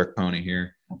one-trick pony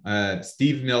here.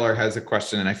 Steve Miller has a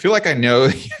question, and I feel like you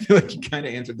kind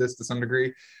of answered this to some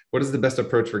degree. What is the best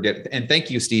approach for and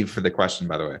thank you, Steve, for the question,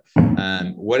 by the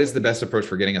way. What is the best approach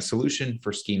for getting a solution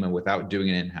for schema without doing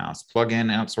it in-house? Plug-in,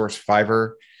 outsource,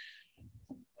 Fiverr?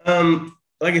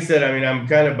 Like I said, I'm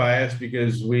kind of biased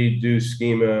because we do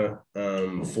schema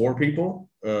for people.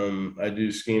 I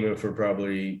do schema for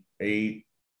probably eight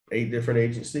different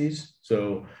agencies.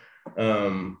 So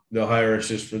they'll hire us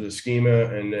just for the schema,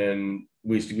 and then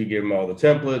we give them all the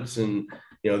templates, and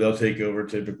they'll take over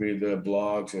typically the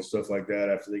blogs and stuff like that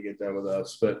after they get done with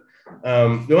us. But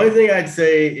the only thing I'd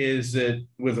say is that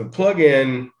with a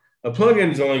plugin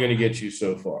is only going to get you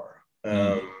so far,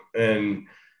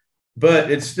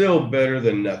 but it's still better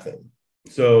than nothing.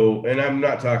 So, and I'm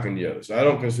not talking Yoast. I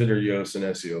don't consider Yoast an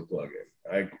SEO plugin.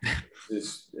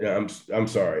 I'm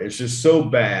sorry. It's just so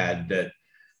bad that,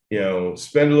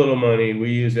 spend a little money.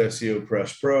 We use SEO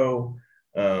Press Pro.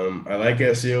 I like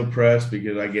SEO Press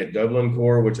because I get Dublin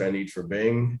Core, which I need for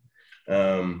Bing.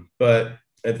 But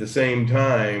at the same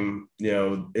time,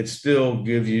 it still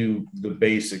gives you the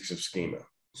basics of schema.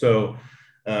 So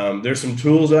there's some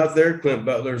tools out there. Clint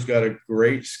Butler's got a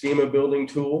great schema building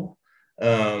tool.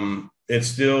 It's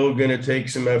still going to take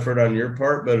some effort on your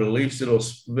part, but at least it'll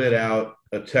spit out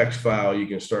a text file you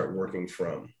can start working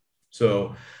from.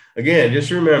 So again,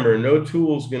 just remember, no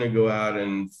tool is going to go out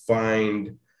and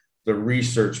find the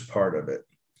research part of it.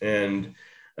 And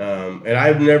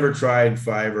I've never tried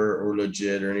Fiverr or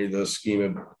Legit or any of those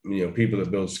schema, people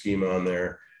that build schema on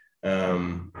there.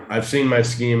 I've seen my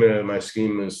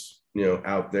schema's,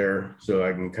 out there, so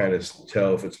I can kind of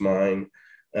tell if it's mine.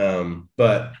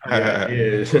 But the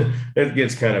idea is, it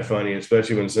gets kind of funny,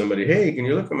 especially when somebody, hey, can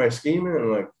you look at my schema? And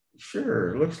I'm like,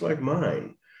 sure, it looks like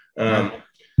mine.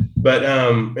 But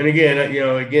and again,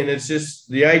 it's just,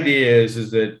 the idea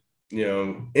is that,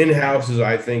 in-house is,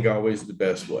 I think, always the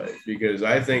best way, because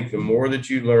I think the more that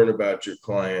you learn about your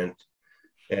client,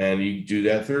 and you do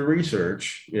that through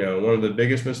research, one of the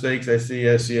biggest mistakes I see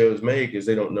SEOs make is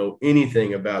they don't know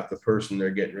anything about the person they're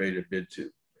getting ready to bid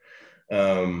to.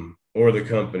 Or the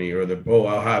company, or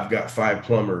I've got 5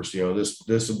 plumbers,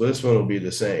 this one will be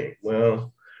the same.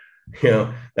 Well,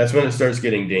 that's when it starts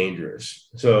getting dangerous.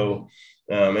 So,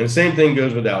 and the same thing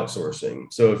goes with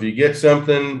outsourcing. So if you get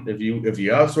something, if you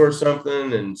outsource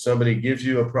something and somebody gives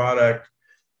you a product,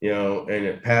 and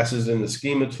it passes in the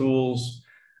schema tools,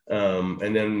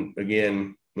 and then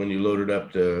again, when you load it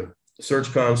up to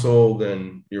Search Console,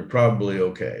 then you're probably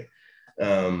okay.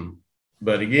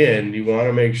 But again, you want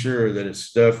to make sure that it's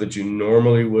stuff that you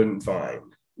normally wouldn't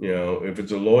find. If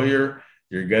it's a lawyer,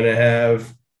 you're going to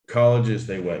have colleges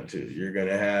they went to. You're going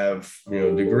to have,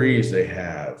 degrees they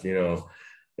have,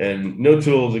 and no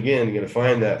tool's, again, going to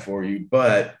find that for you.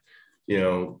 But,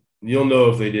 you'll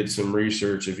know if they did some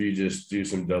research if you just do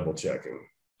some double checking.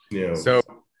 So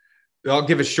I'll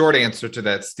give a short answer to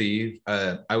that, Steve.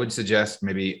 I would suggest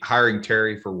maybe hiring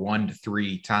Terry for 1 to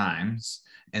 3 times,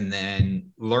 and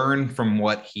then learn from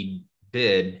what he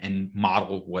did and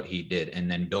model what he did,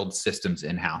 and then build systems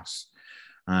in-house.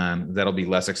 That'll be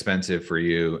less expensive for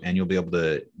you, and you'll be able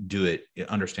to do it,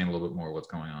 understand a little bit more what's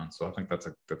going on. So I think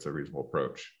that's a reasonable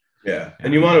approach. Yeah.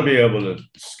 And you want to be able to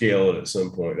scale it at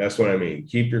some point. That's what I mean.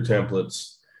 Keep your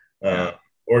templates.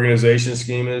 Organization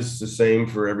schema is the same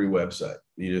for every website.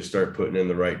 You just start putting in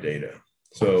the right data.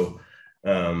 So,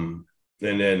 and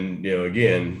then,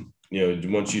 again,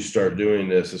 once you start doing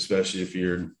this, especially if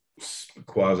you're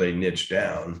quasi niche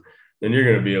down, then you're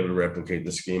going to be able to replicate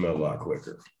the schema a lot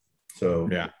quicker. So,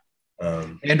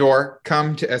 and or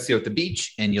come to SEO at the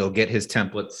Beach, and you'll get his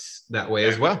templates that way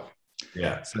as well.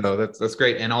 Yeah. So that's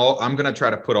great. And I'm going to try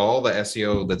to put all the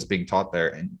SEO that's being taught there,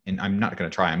 and I'm not going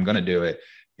to try, I'm going to do it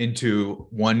into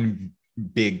one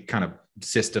big kind of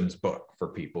systems book for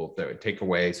people that would take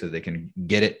away, so they can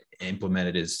get it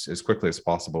implemented as quickly as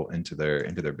possible into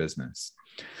their business.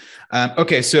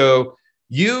 Okay. So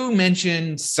you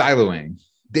mentioned siloing.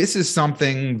 This is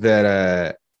something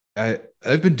that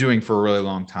I've been doing for a really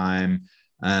long time.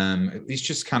 At least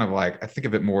just kind of like, I think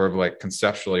of it more of like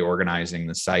conceptually organizing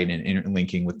the site and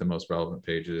interlinking with the most relevant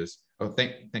pages. Oh,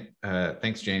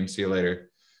 thanks, James. See you later.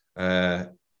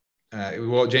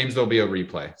 Well, James, there'll be a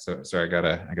replay. So sorry, I got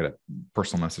a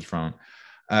personal message from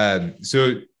him.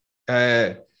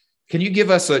 Can you give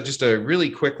us just a really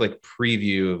quick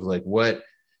preview of what,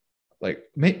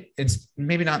 it's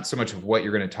maybe not so much of what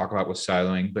you're going to talk about with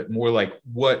siloing, but more like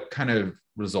what kind of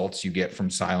results you get from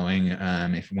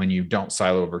siloing, when you don't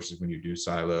silo versus when you do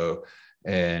silo,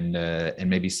 and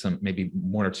maybe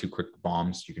 1 or 2 quick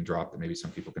bombs you can drop that maybe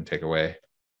some people can take away.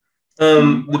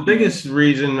 The biggest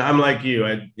reason, I'm like you,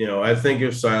 I think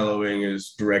of siloing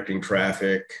as directing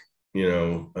traffic,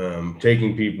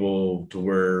 taking people to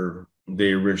where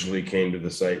they originally came to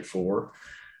the site for,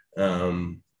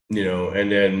 and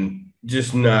then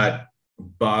just not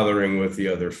bothering with the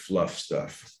other fluff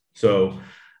stuff. So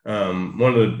one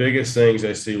of the biggest things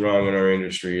I see wrong in our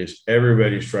industry is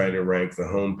everybody's trying to rank the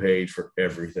homepage for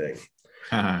everything.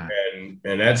 And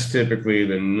that's typically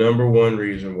the number 1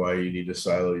 reason why you need to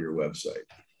silo your website.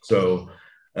 So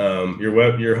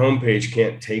your homepage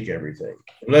can't take everything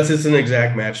unless it's an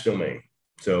exact match domain.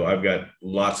 So I've got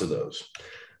lots of those,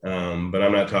 but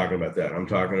I'm not talking about that. I'm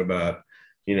talking about,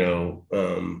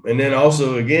 and then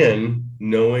also, again,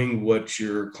 knowing what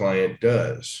your client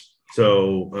does.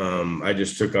 So I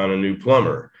just took on a new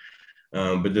plumber.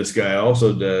 But this guy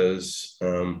also does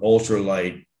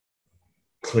ultralight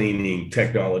cleaning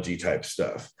technology type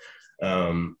stuff.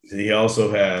 He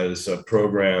also has a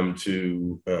program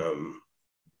to,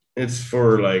 it's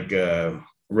for like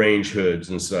range hoods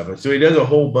and stuff. So he does a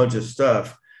whole bunch of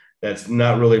stuff that's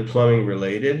not really plumbing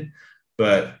related,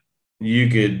 but you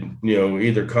could,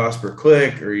 either cost per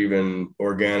click or even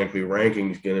organically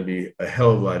ranking is going to be a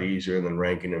hell of a lot easier than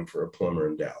ranking him for a plumber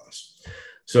in Dallas.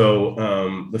 So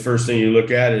the first thing you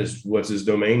look at is what's his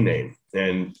domain name.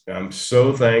 And I'm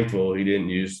so thankful he didn't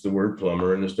use the word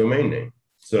plumber in his domain name.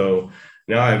 So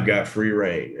now I've got free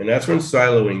reign. And that's when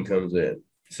siloing comes in.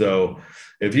 So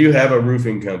if you have a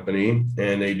roofing company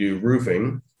and they do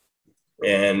roofing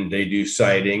and they do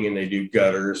siding and they do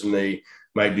gutters and they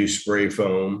might do spray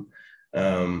foam,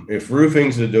 if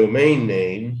roofing's the domain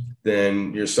name,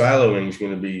 then your siloing is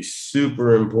going to be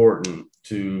super important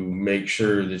to make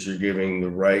sure that you're giving the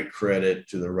right credit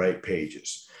to the right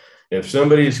pages. If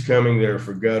somebody's coming there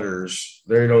for gutters,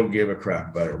 they don't give a crap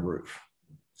about a roof.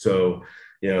 So,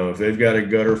 if they've got a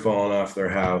gutter falling off their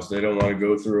house, they don't want to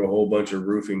go through a whole bunch of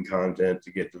roofing content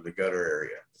to get to the gutter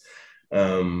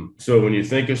area. So when you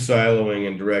think of siloing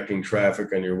and directing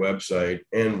traffic on your website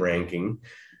and ranking,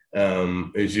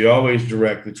 is you always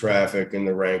direct the traffic and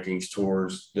the rankings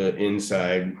towards the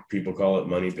inside. People call it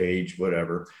money page,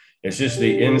 whatever. It's just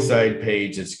the inside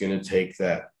page that's going to take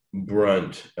that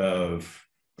brunt of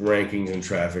rankings and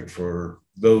traffic for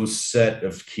those set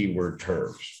of keyword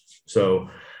terms. So,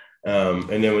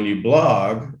 and then when you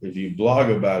blog, if you blog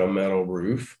about a metal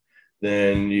roof,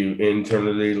 then you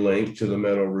internally link to the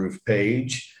metal roof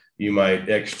page. You might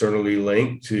externally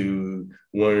link to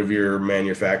one of your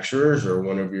manufacturers or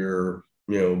one of your,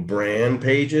 brand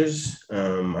pages.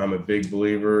 I'm a big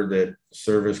believer that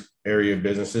service area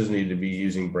businesses need to be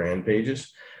using brand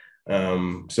pages.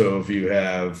 So if you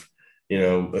have,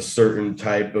 a certain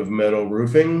type of metal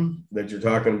roofing that you're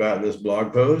talking about in this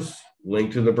blog post,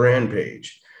 link to the brand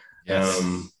page. Yes.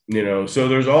 So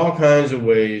there's all kinds of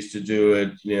ways to do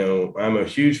it. I'm a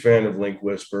huge fan of Link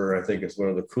Whisper. I think it's one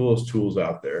of the coolest tools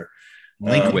out there.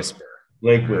 Link Whisper.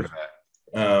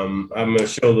 I'm going to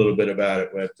show a little bit about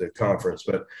it at the conference,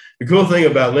 but the cool thing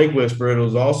about Link Whisper,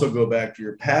 it'll also go back to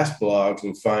your past blogs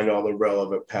and find all the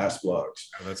relevant past blogs.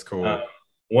 Oh, that's cool.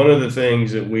 One of the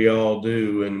things that we all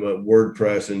do and what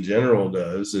WordPress in general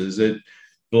does is that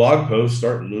blog posts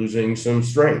start losing some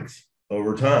strength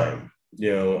over time.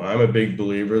 I'm a big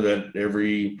believer that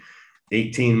every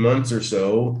 18 months or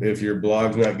so, if your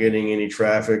blog's not getting any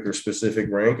traffic or specific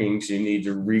rankings, you need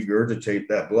to regurgitate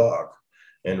that blog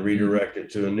and redirect it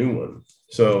to a new one.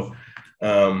 So,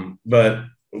 but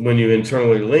when you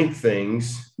internally link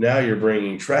things, now you're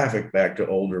bringing traffic back to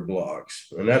older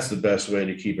blogs. And that's the best way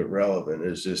to keep it relevant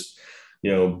is just,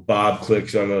 Bob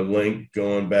clicks on a link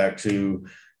going back to,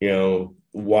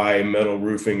 why metal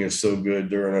roofing is so good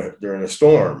during a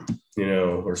storm,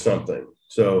 or something.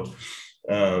 So,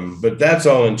 but that's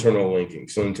all internal linking.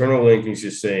 So internal linking is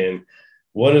just saying,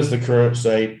 what is the current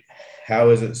site? How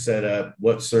is it set up?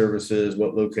 What services,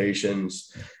 what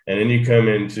locations? And then you come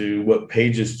into what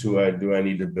pages do I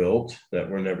need to build that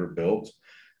were never built?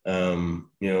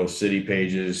 City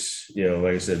pages,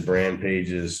 like I said, brand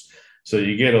pages. So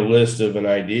you get a list of an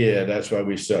idea. That's why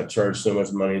we charge so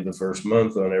much money the first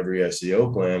month on every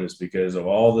SEO plan, is because of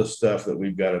all the stuff that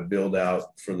we've got to build out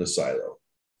for the silo.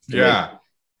 Yeah.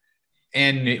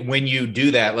 And when you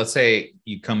do that, let's say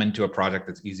you come into a project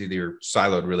that's either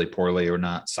siloed really poorly or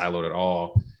not siloed at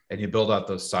all, and you build out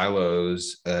those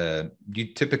silos,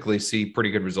 you typically see pretty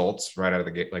good results right out of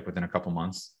the gate, like within a couple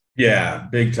months. Yeah,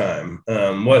 big time.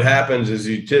 What happens is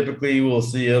you typically will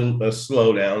see a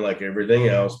slowdown like everything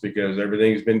else, because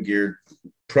everything's been geared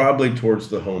probably towards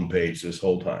the homepage this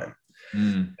whole time.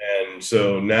 And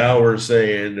so now we're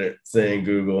saying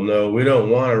Google, no, we don't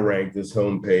want to rank this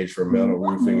homepage for metal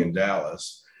roofing in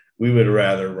Dallas. We would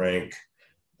rather rank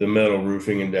the metal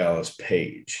roofing in Dallas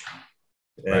page.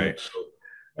 And, right.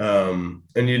 And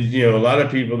a lot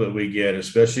of people that we get,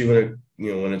 especially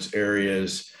when it's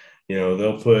areas,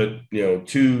 they'll put,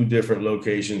 2 different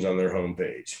locations on their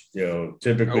homepage,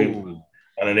 typically on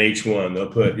an H1,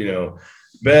 they'll put,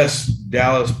 best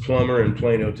Dallas plumber in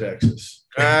Plano, Texas.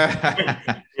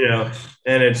 And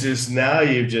it's just, now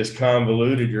you've just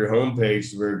convoluted your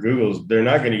homepage to where they're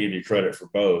not going to give you credit for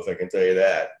both. I can tell you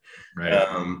that.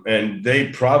 Right. And they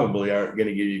probably aren't going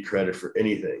to give you credit for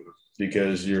anything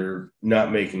because you're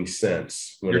not making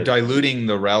sense. You're diluting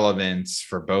the relevance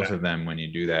for both of them when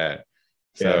you do that.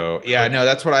 So no,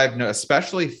 that's what I've noticed,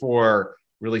 especially for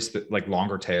really like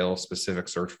longer tail specific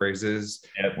search phrases.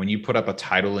 Yep. When you put up a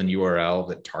title and URL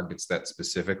that targets that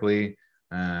specifically,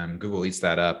 Google eats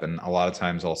that up. And a lot of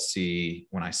times I'll see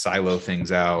when I silo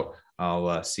things out,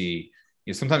 I'll see,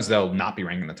 sometimes they'll not be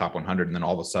ranking in the top 100. And then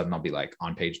all of a sudden I'll be like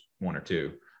on page 1 or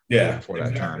 2. Yeah, for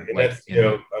that term. And like,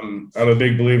 I'm a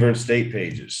big believer in state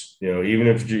pages. Even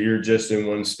if you're just in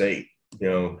one state,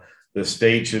 the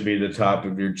state should be the top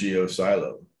of your geo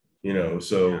silo.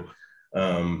 So,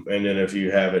 and then if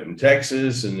you have it in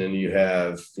Texas, and then you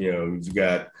have, you've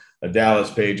got a Dallas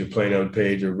page, a Plano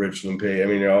page, a Richland page. I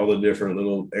mean, all the different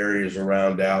little areas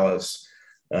around Dallas,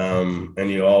 and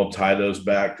you all tie those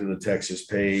back to the Texas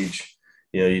page.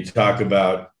 You talk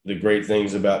about the great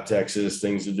things about Texas,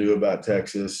 things to do about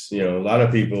Texas. A lot of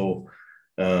people,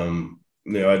 when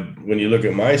you look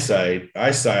at my site, I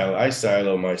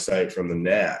silo my site from the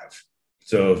nav.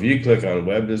 So if you click on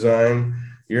web design,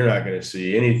 you're not going to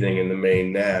see anything in the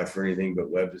main nav for anything but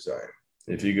web design.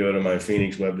 If you go to my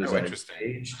Phoenix web design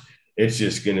page, it's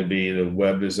just going to be the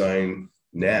web design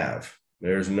nav.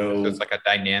 There's no. So it's like a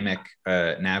dynamic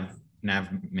nav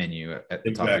menu at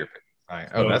the top of your page. Right.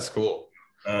 Oh, that's cool.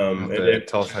 And then,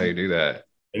 tell us how you do that.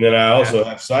 And then I also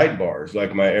have sidebars.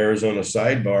 Like my Arizona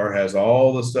sidebar has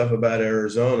all the stuff about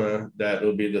Arizona that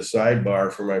will be the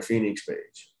sidebar for my Phoenix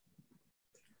page.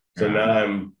 So now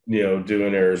I'm,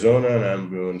 doing Arizona and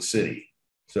I'm doing city.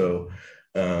 So,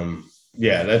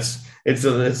 it's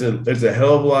a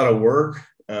hell of a lot of work.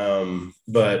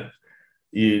 But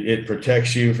it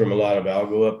protects you from a lot of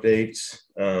algo updates.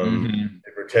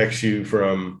 It protects you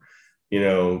from,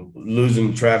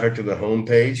 losing traffic to the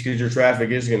homepage, because your traffic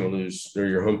is going to lose, or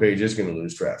your homepage is going to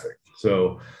lose traffic.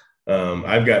 So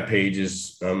I've got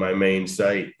pages on my main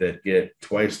site that get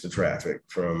twice the traffic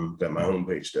that my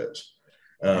homepage does.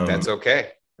 That's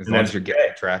okay, as long as you're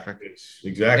getting traffic.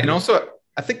 Exactly. And also,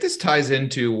 I think this ties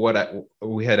into what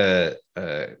we had a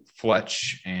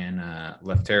Fletch and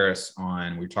Lefteris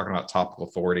on. We were talking about topical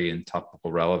authority and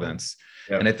topical relevance.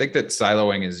 Yep. And I think that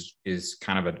siloing is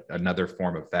kind of another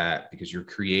form of that, because you're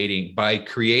creating a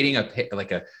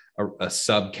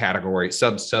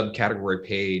subcategory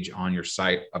page on your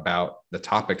site about the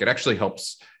topic. It actually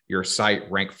helps your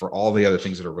site rank for all the other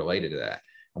things that are related to that.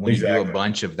 And when you do a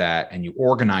bunch of that and you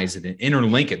organize it and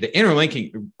interlink it, the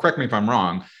interlinking, correct me if I'm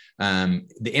wrong,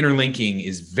 the interlinking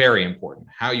is very important.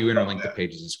 How you interlink the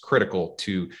pages is critical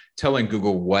to telling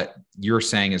Google what you're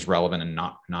saying is relevant and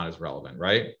not as relevant,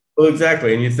 right? Well,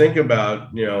 exactly. And you think about,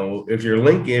 if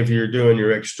you're doing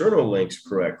your external links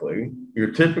correctly,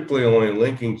 you're typically only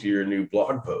linking to your new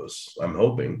blog posts, I'm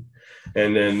hoping.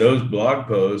 And then those blog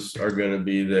posts are going to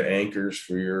be the anchors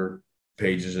for your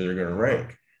pages that are going to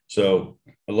rank. So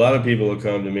a lot of people will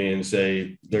come to me and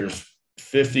say, there's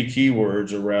 50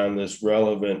 keywords around this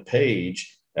relevant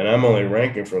page, and I'm only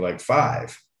ranking for like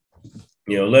 5,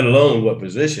 let alone what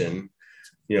position,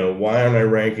 why aren't I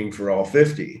ranking for all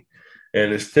 50?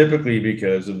 And it's typically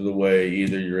because of the way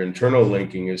either your internal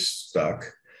linking is stuck,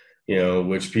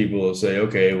 which people will say,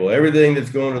 okay, well, everything that's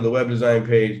going to the web design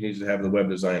page needs to have the web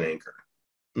design anchor.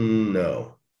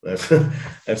 No,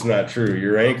 that's not true.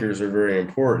 Your anchors are very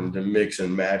important to mix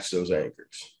and match those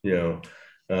anchors,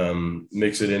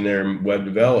 mix it in there, web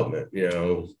development,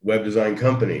 web design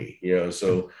company,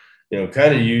 so,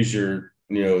 kind of use your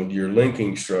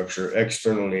linking structure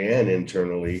externally and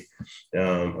internally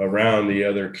around the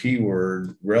other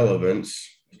keyword relevance.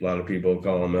 A lot of people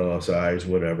call them LSIs,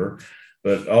 whatever,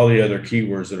 but all the other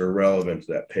keywords that are relevant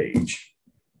to that page.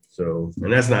 So,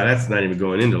 and that's not even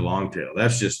going into long tail.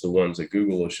 That's just the ones that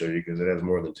Google will show you because it has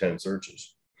more than 10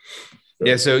 searches. So,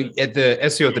 yeah. So at the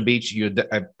SEO at the beach,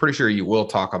 I'm pretty sure you will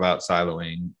talk about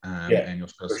siloing, and you'll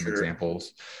show some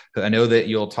examples. I know that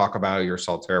you'll talk about your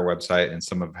Solterra website and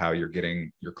some of how you're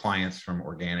getting your clients from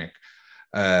organic.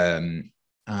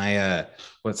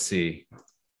 Let's see.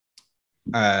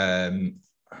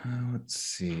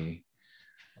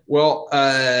 Well,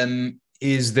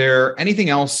 is there anything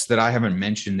else that I haven't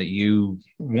mentioned that you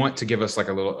want to give us like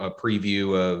a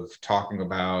preview of talking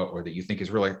about, or that you think is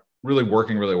really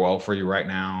working really well for you right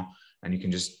now, and you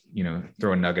can just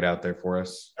throw a nugget out there for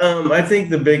us? I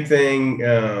think the big thing,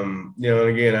 and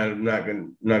again, I'm not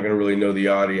gonna really know the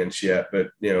audience yet, but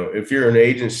if you're an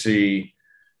agency,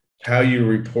 how you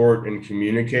report and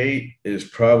communicate is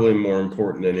probably more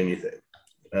important than anything,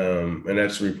 and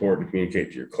that's report and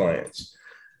communicate to your clients.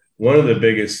 One of the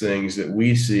biggest things that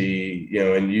we see,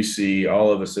 and you see,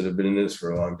 all of us that have been in this for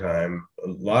a long time, a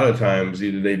lot of times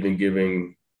either they've been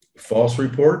giving false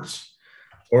reports,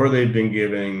 or they've been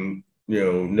giving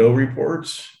no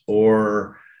reports,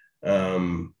 or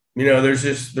there's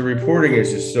just, the reporting is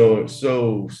just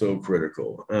so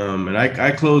critical, and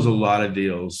I close a lot of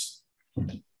deals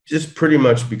just pretty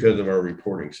much because of our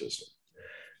reporting system.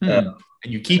 And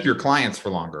you keep your clients for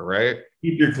longer, right?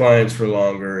 Keep your clients for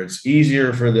longer. It's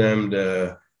easier for them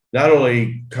to not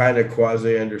only kind of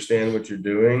quasi understand what you're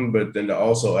doing, but then to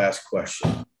also ask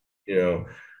questions.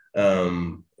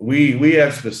 We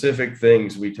have specific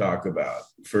things we talk about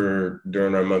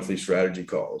during our monthly strategy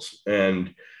calls,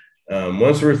 and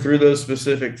once we're through those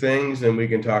specific things, then we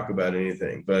can talk about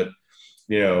anything. But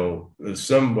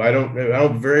I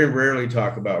don't very rarely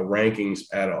talk about rankings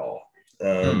at all.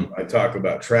 I talk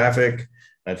about traffic.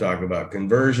 I talk about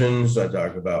conversions. I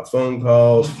talk about phone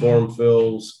calls, form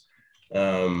fills.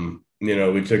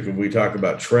 We talk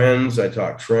about trends. I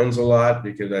talk trends a lot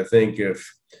because I think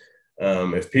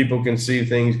if people can see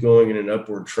things going in an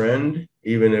upward trend,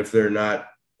 even if they're not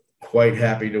quite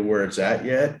happy to where it's at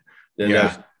yet, then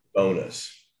that's a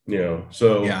bonus.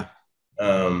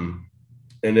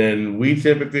 And then we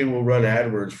typically will run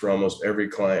AdWords for almost every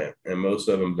client, and most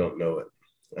of them don't know it.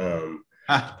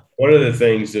 One of the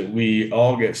things that we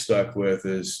all get stuck with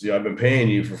is, I've been paying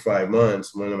you for 5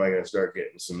 months. When am I going to start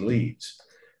getting some leads?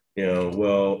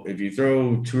 Well, if you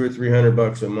throw $200 or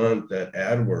 $300 a month at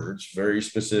AdWords, very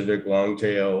specific, long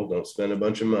tail, don't spend a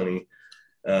bunch of money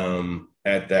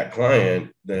at that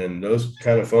client, then those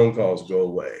kind of phone calls go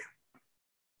away.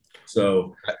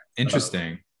 So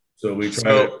interesting. So we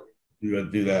try to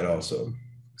do that also.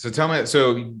 So tell me,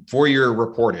 so for your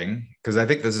reporting, because I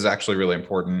think this is actually really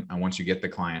important. And once you get the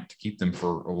client, to keep them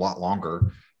for a lot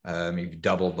longer, maybe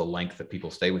double the length that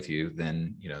people stay with you,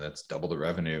 then, that's double the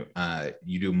revenue.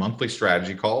 You do monthly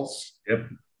strategy calls. Yep.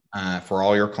 For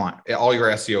all your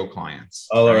SEO clients.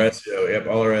 All our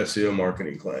SEO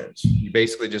marketing clients. You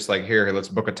basically just like, here, let's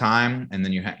book a time. And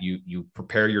then you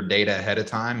prepare your data ahead of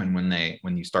time. And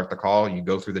when you start the call, you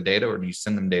go through the data, or do you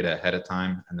send them data ahead of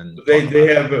time? And then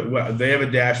they have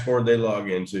a dashboard they log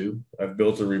into. I've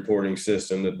built a reporting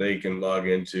system that they can log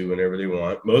into whenever they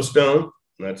want. Most don't.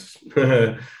 That's,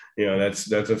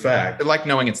 that's a fact. They like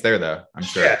knowing it's there though, I'm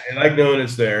sure. Yeah, they like knowing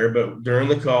it's there, but during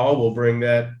the call, we'll bring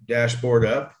that dashboard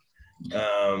up.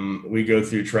 We go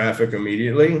through traffic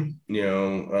immediately.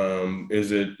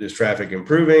 Is traffic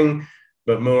improving?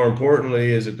 But more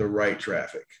importantly, is it the right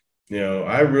traffic?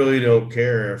 I really don't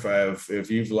care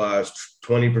if you've lost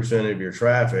 20% of your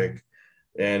traffic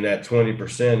and that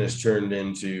 20% is turned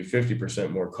into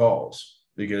 50% more calls,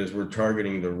 because we're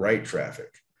targeting the right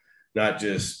traffic, not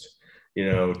just,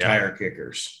 tire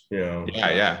kickers, So,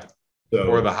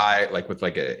 or the high, like with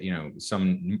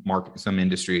some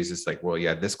industries, it's like,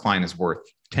 well, this client is worth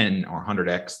 10 or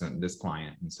 100x than this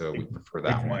client. And so we prefer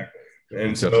that one.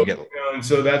 And so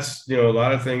that's, a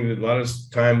lot of things, a lot of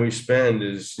time we spend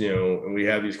is, and we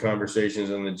have these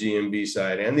conversations on the GMB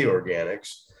side and the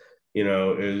organics,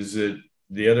 is that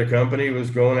the other company was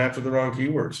going after the wrong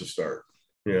keywords to start,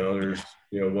 there's,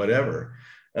 whatever.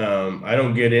 I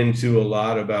don't get into a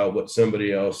lot about what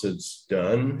somebody else has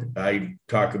done. I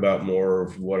talk about more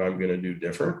of what I'm going to do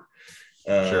different.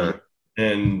 Sure.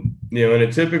 And, and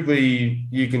it typically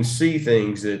you can see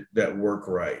things that work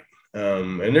right.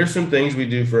 And there's some things we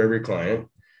do for every client.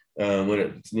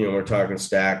 When we're talking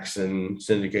stacks and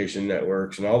syndication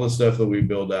networks and all the stuff that we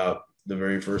build out the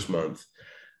very first month.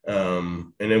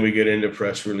 And then we get into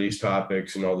press release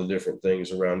topics and all the different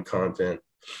things around content.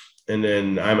 And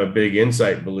then I'm a big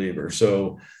insight believer.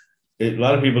 So a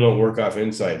lot of people don't work off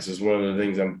insights. Is one of the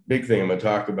things big thing I'm going to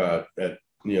talk about at,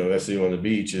 SEO on the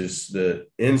Beach, is that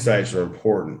insights are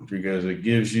important because it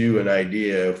gives you an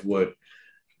idea of what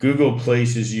Google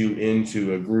places you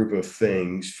into a group of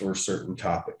things for certain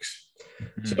topics.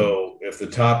 Mm-hmm. So if the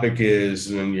topic is,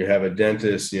 and you have a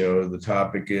dentist, the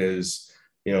topic is,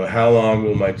 how long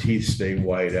will my teeth stay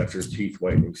white after a teeth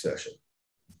whitening session?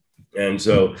 And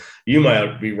so you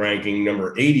might be ranking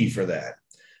number 80 for that,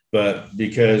 but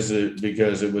because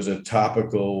it was a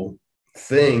topical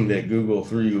thing that Google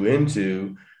threw you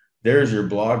into, there's your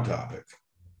blog topic.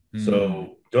 Mm.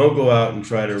 So don't go out and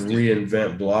try to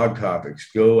reinvent blog topics.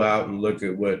 Go out and look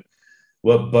at what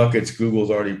buckets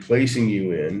Google's already placing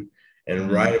you in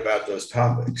and write about those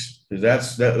topics.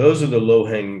 Because those are the low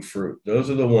hanging fruit. Those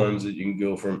are the ones that you can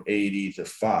go from 80 to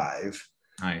 5.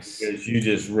 Nice. Because you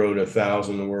just wrote a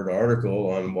 1,000-word article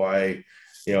on why,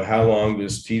 how long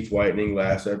does teeth whitening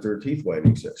last after a teeth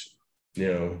whitening session?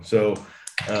 So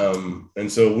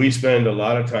we spend a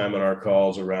lot of time on our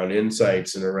calls around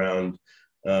insights and around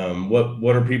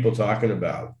what are people talking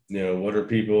about? What are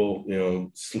people,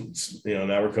 now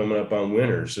we're coming up on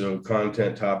winter. So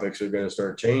content topics are going to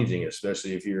start changing,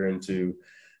 especially if you're into,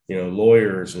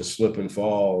 lawyers and slip and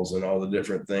falls and all the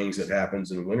different things that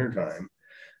happens in wintertime.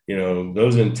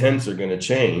 Those intents are going to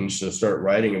change. So start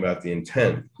writing about the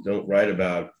intent. Don't write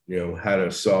about, how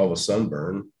to solve a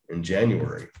sunburn in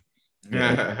January.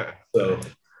 So,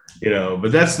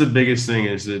 but that's the biggest thing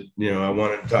is that, I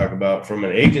wanted to talk about from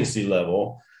an agency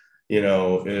level,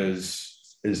 is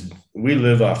we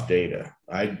live off data.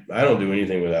 I don't do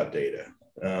anything without data.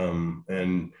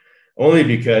 And only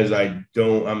because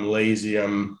I'm lazy. I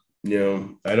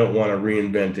don't want to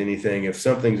reinvent anything. If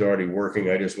something's already working,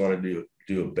 I just want to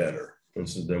do it better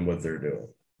than what they're doing.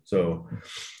 So,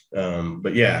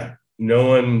 but yeah,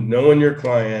 knowing your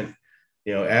client,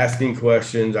 asking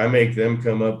questions. I make them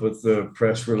come up with the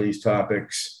press release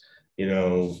topics. I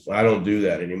don't do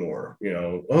that anymore.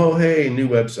 Oh, hey, new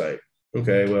website.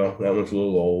 Okay, well, that one's a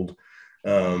little old.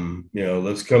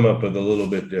 Let's come up with a little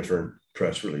bit different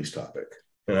press release topic.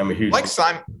 And I'm a huge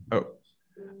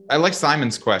I like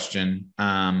Simon's question.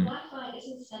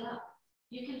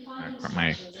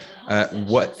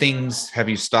 What things have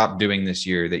you stopped doing this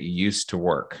year that you used to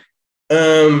work?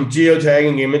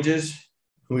 Geotagging images.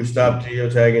 We stopped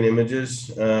geotagging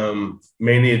images.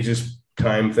 Mainly it's just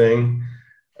time thing.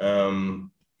 And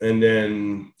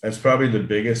then that's probably the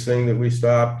biggest thing that we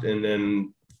stopped. And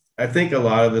then I think a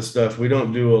lot of the stuff, we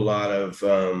don't do a lot of,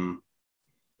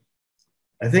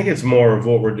 I think it's more of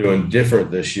what we're doing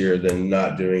different this year than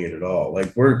not doing it at all.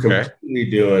 Like we're completely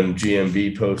doing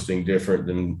GMB posting different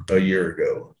than a year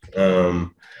ago.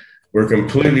 We're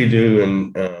completely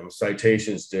doing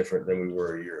citations different than we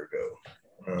were a year ago.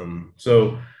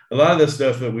 So a lot of the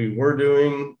stuff that we were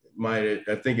doing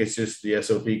I think it's just the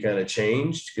SOP kind of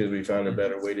changed because we found a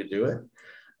better way to do it.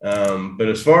 But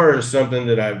as far as something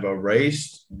that I've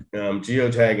erased,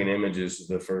 geotagging images is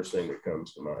the first thing that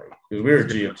comes to mind because we were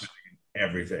geotagging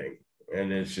everything.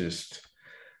 And it's just,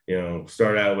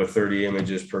 start out with 30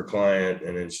 images per client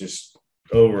and it's just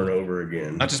over and over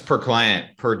again. Not just per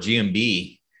client, per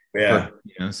GMB. Yeah.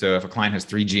 So if a client has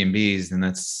 3 GMBs, then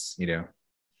that's,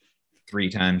 3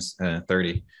 times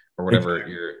 30 or whatever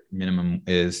your minimum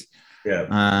is.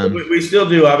 Yeah. We still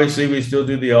do, obviously, we still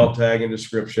do the alt tag and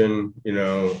description,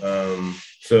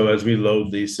 so as we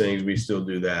load these things, we still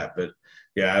do that. But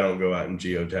yeah, I don't go out and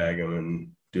geotag them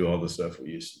and do all the stuff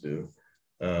we used to do.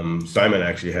 Simon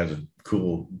actually has a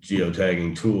cool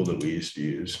geotagging tool that we used to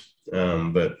use.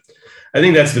 But I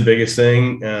think that's the biggest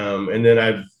thing. And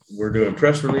then we're doing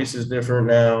press releases different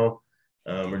now.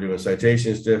 We're doing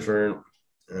citations different.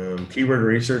 Keyword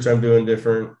research I'm doing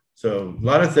different. So a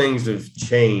lot of things have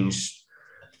changed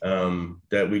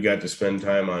that we got to spend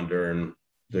time on during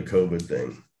the COVID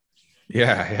thing.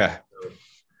 Yeah.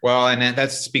 Well, and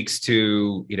that speaks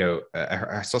to,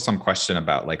 I saw some question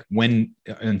about like when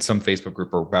in some Facebook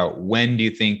group about when do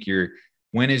you think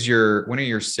when are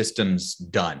your systems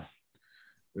done?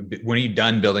 When are you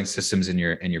done building systems in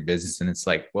your business? And it's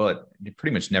like, well, it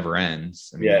pretty much never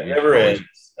ends. It never ends.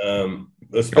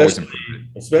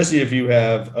 Especially if you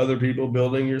have other people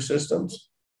building your systems.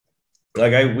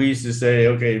 Like we used to say,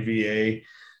 okay, VA,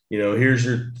 here's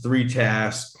your 3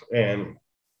 tasks and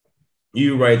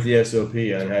you write the SOP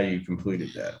on how you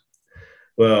completed that.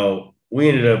 Well, we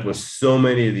ended up with so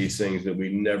many of these things that we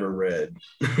never read.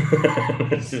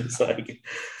 It's like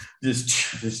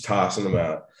just tossing them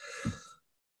out.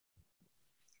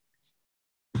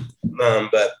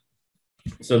 But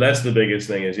so that's the biggest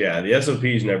thing is, the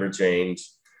SOPs never change,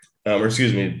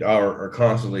 are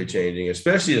constantly changing,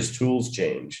 especially as tools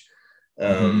change.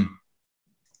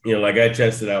 Like I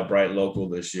tested out Bright Local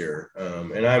this year,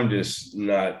 and I'm just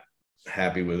not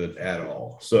happy with it at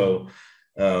all. So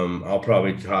I'll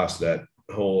probably toss that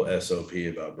whole SOP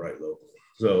about Bright Local.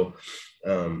 So,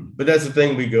 but that's the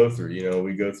thing we go through.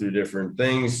 We go through different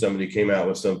things. Somebody came out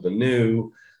with something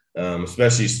new.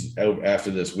 Especially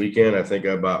after this weekend, I think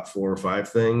I bought 4 or 5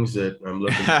 things that I'm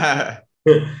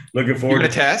looking forward to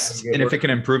test. And if it can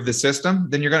improve the system,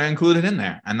 then you're going to include it in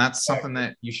there. And that's something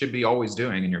that you should be always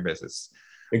doing in your business.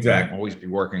 Exactly. Always be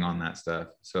working on that stuff.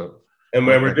 So, and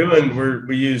what we're doing,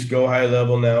 we use Go High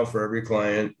Level now for every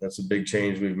client. That's a big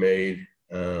change we've made.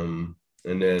 And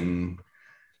then,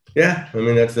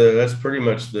 that's pretty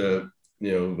much the,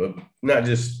 not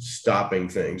just stopping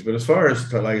things, but as far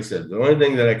as, like I said, the only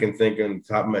thing that I can think on the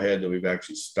top of my head that we've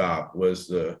actually stopped was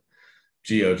the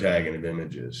geotagging of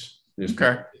images. It's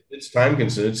time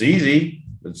consuming. It's easy,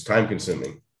 but it's time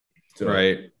consuming. So.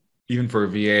 Right. Even for a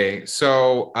VA.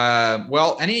 So,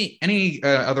 any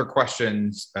other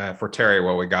questions for Terry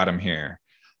while we got him here?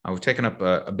 We've taken up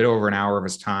a bit over an hour of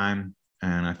his time,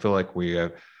 and I feel like we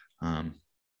have,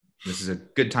 this is a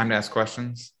good time to ask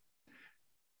questions.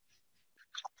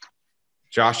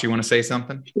 Josh, you want to say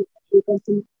something?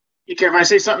 You care if I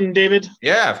say something, David?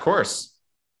 Yeah, of course.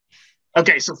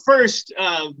 Okay, so first,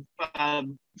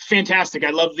 fantastic.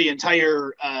 I love the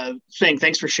entire thing.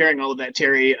 Thanks for sharing all of that,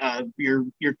 Terry.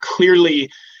 You're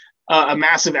clearly a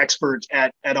massive expert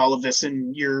at all of this,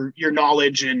 and your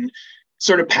knowledge and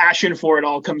sort of passion for it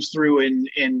all comes through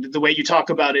in the way you talk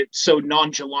about it so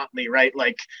nonchalantly, right?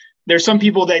 Like there's some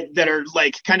people that are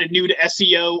like kind of new to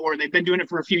SEO, or they've been doing it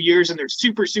for a few years and they're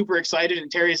super, super excited.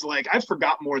 And Terry's like, I've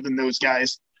forgot more than those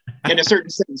guys in a certain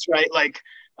sense, right? Like,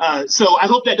 so I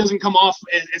hope that doesn't come off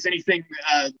as anything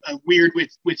weird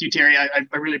with you, Terry.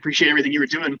 I really appreciate everything you were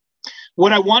doing.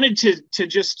 What I wanted to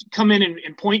just come in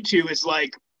and point to is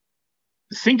like,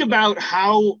 think about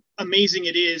how amazing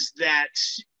it is that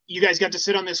you guys got to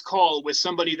sit on this call with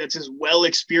somebody that's as well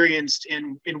experienced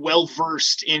and well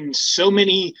versed in so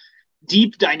many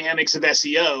deep dynamics of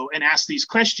SEO and ask these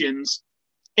questions,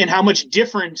 and how much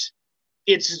different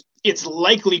it's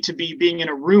likely to be being in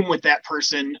a room with that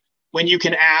person when you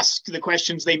can ask the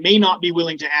questions they may not be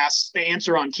willing to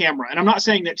answer on camera. And I'm not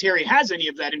saying that Terry has any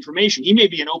of that information. He may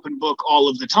be an open book all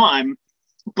of the time,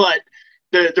 but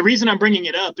the reason I'm bringing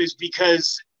it up is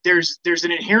because there's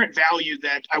an inherent value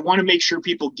that I want to make sure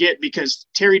people get, because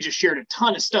Terry just shared a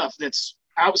ton of stuff that's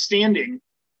outstanding,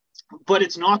 but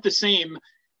it's not the same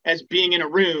as being in a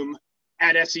room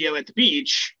at SEO at the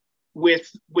Beach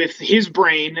with his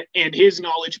brain and his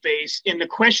knowledge base and the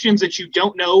questions that you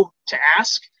don't know to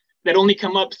ask that only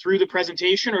come up through the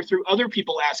presentation or through other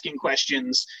people asking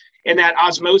questions. And that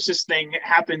osmosis thing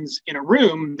happens in a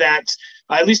room that,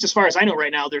 at least as far as I know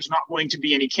right now, there's not going to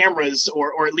be any cameras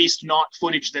or at least not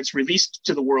footage that's released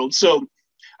to the world. So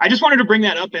I just wanted to bring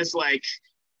that up as like,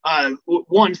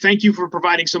 one, thank you for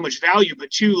providing so much value, but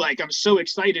two, like, I'm so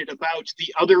excited about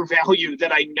the other value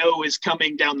that I know is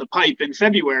coming down the pipe in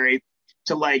February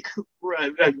to like,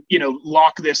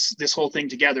 lock this whole thing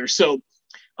together. So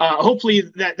hopefully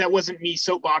that wasn't me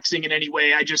soapboxing in any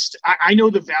way. I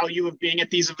know the value of being at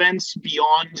these events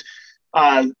beyond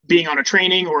being on a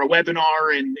training or a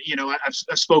webinar. And, I've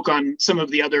spoke on some of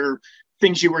the other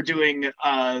things you were doing,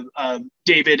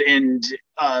 David, and,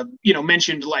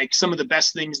 mentioned like some of the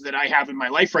best things that I have in my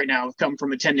life right now have come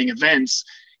from attending events,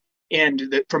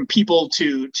 and from people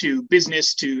to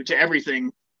business to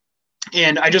everything.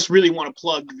 And I just really want to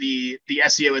plug the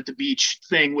SEO at the Beach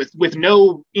thing with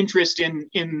no interest in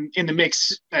the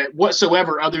mix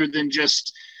whatsoever, other than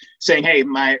just saying, hey,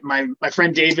 my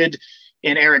friend David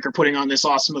and Eric are putting on this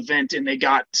awesome event, and they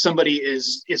got somebody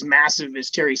as massive as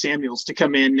Terry Samuels to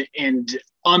come in and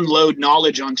unload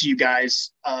knowledge onto you guys.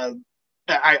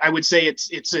 I would say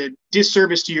it's a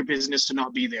disservice to your business to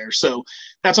not be there. So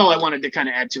that's all I wanted to kind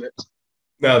of add to it.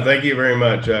 No, thank you very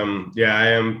much. Yeah, I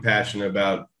am passionate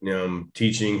about,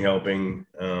 teaching, helping,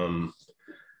 and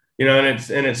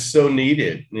it's so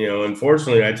needed.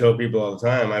 Unfortunately, I tell people all the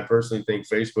time, I personally think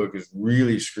Facebook has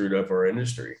really screwed up our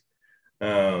industry.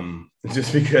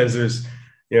 Just because there's,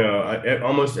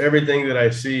 almost everything that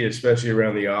I see, especially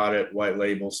around the audit, white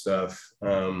label stuff,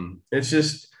 it's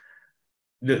just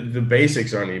the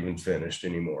basics aren't even finished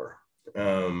anymore.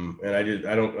 And I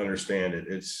don't understand it.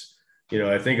 It's,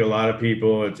 I think a lot of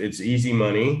people, it's easy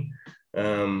money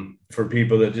for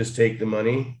people that just take the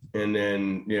money. And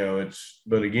then,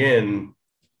 but again,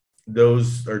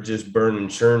 those are just burn and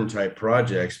churn type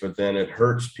projects, but then it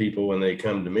hurts people when they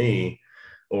come to me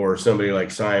or somebody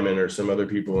like Simon or some other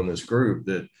people in this group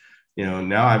that,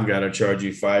 now I've got to charge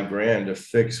you $5,000 to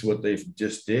fix what they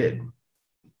just did.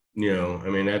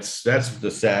 That's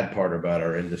the sad part about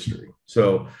our industry.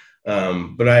 So,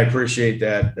 but I appreciate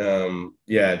that.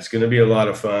 Yeah, it's going to be a lot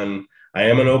of fun. I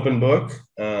am an open book.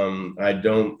 I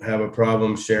don't have a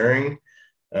problem sharing.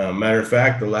 Matter of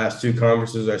fact, the last two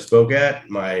conferences I spoke at,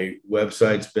 my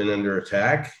website's been under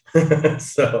attack.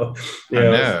 So,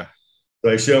 so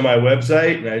I show my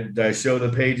website and I show the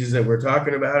pages that we're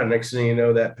talking about. And next thing you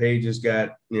know, that page has got,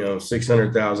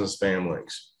 600,000 spam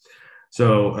links.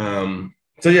 So,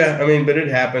 yeah, but it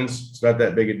happens. It's not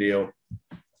that big a deal.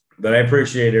 But I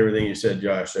appreciate everything you said,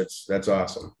 Josh. That's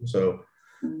awesome. So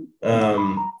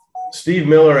Steve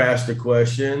Miller asked a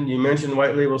question. You mentioned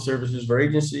white label services for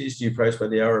agencies. Do you price by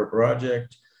the hour or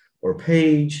project or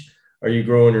page? Are you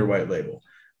growing your white label?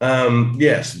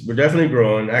 Yes, we're definitely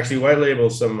growing. Actually, white label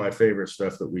is some of my favorite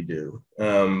stuff that we do,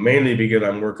 mainly because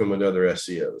I'm working with other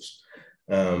SEOs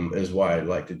is why I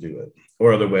like to do it,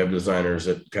 or other web designers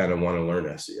that kind of want to learn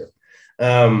SEO.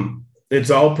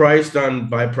 It's all priced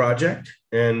by project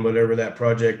and whatever that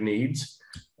project needs.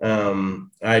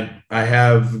 I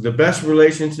have the best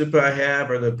relationship I have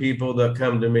are the people that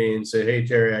come to me and say, hey,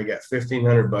 Terry, I got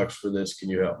 $1,500 for this. Can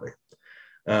you help me?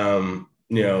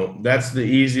 That's the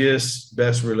easiest,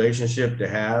 best relationship to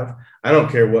have. I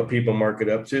don't care what people mark it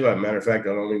up to. As a matter of fact,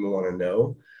 I don't even want to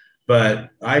know, but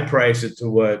I price it to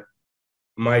what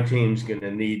my team's going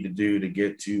to need to do to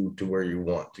get to where you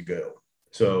want to go.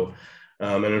 So,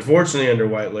 And unfortunately, under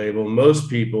white label, most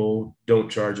people don't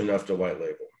charge enough to white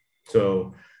label.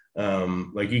 So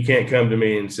like you can't come to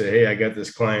me and say, hey, I got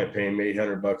this client paying me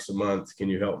 $800 a month. Can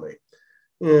you help me?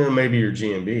 Maybe your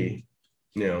GMB,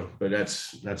 but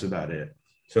that's about it.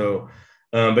 So,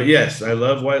 but yes, I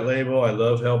love white label. I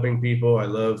love helping people. I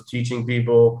love teaching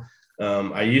people.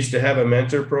 I used to have a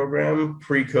mentor program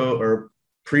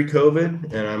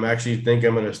pre-COVID, and I'm actually think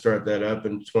I'm going to start that up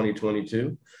in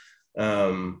 2022.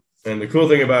 And the cool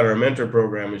thing about our mentor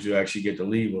program is you actually get to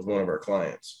lead with one of our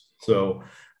clients. So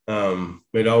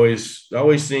it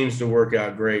always seems to work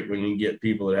out great when you get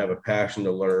people that have a passion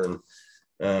to learn,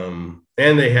 and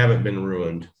they haven't been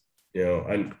ruined.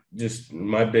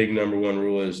 My big number one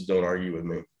rule is don't argue with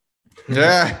me.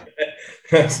 Yeah.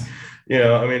 That's,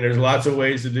 there's lots of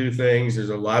ways to do things. There's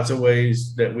lots of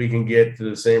ways that we can get to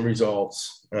the same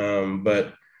results.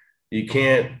 But you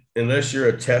can't, unless you're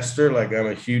a tester, like I'm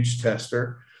a huge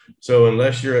tester. So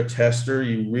unless you're a tester,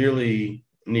 you really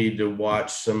need to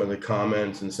watch some of the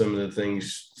comments and some of the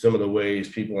things, some of the ways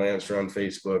people answer on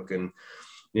Facebook. And,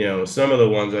 some of the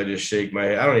ones I just shake my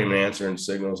head. I don't even answer in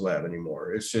Signals Lab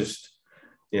anymore. It's just,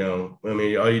 all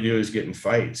you do is get in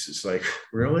fights. It's like,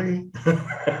 really?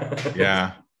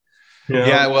 Yeah.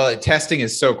 Yeah. Well, testing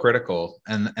is so critical.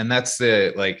 And that's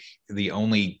the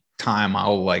only time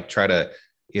I'll try to,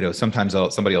 sometimes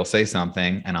somebody will say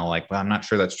something and I'll well, I'm not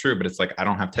sure that's true, but it's I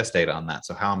don't have test data on that.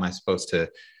 So how am I supposed to,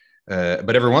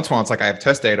 but every once in a while, it's I have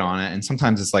test data on it. And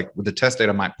sometimes it's the test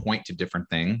data might point to different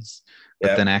things,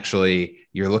 but then actually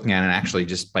you're looking at it actually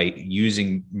just by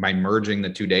merging the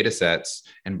two data sets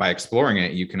and by exploring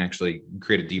it, you can actually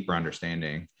create a deeper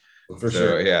understanding. For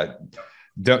sure. Yeah.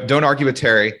 Don't argue with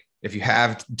Terry. If you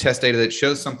have test data that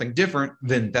shows something different,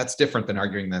 then that's different than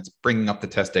arguing that's bringing up the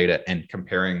test data and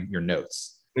comparing your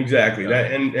notes. Exactly.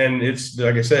 That and it's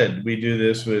like I said, we do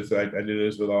this with I do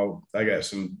this with I got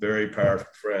some very powerful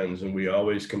friends, and we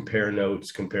always compare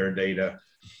notes, compare data,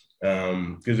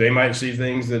 because they might see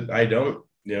things that I don't,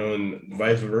 and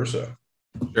vice versa.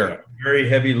 Sure. Very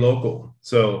heavy local.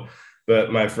 So,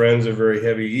 but my friends are very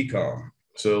heavy e-com.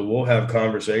 So we'll have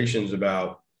conversations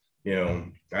about,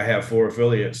 I have 4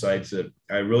 affiliate sites that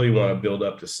I really want to build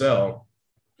up to sell.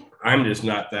 I'm just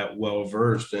not that well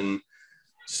versed in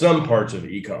some parts of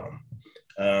e-com.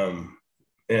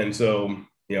 And so,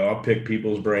 I'll pick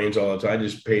people's brains all the time. I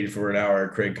just paid for an hour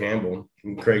at Craig Campbell,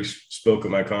 and Craig spoke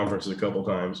at my conferences a couple of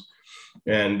times.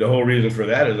 And the whole reason for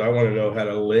that is I want to know how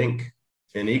to link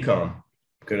in e-com,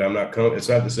 because it's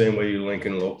not the same way you link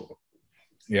in local.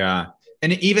 Yeah.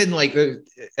 And even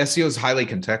SEO is highly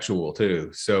contextual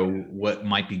too. So what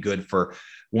might be good for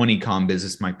one e-com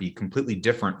business might be completely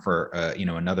different for,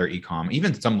 another e-com,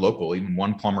 even some local, even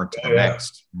one plumber to the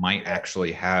next might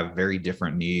actually have very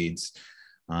different needs.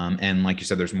 And like you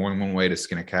said, there's more than one way to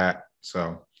skin a cat.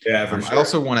 So yeah, for sure. I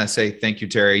also want to say thank you,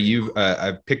 Terry.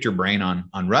 I've picked your brain on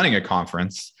running a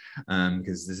conference,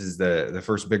 because this is the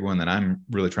first big one that I'm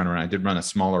really trying to run. I did run a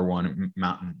smaller one,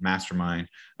 Mountain Mastermind,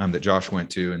 that Josh went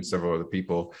to and several other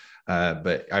people.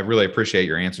 But I really appreciate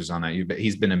your answers on that.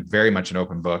 He's been very much an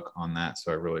open book on that.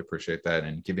 So I really appreciate that,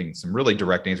 and giving some really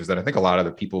direct answers that I think a lot of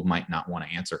other people might not want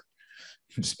to answer.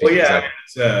 Well, yeah,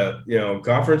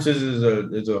 conferences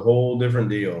is a whole different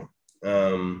deal.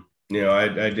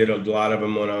 I did a lot of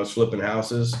them when I was flipping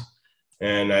houses,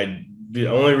 and the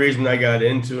only reason I got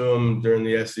into them during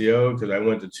the SEO, because I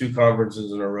went to 2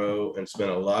 conferences in a row and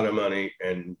spent a lot of money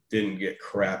and didn't get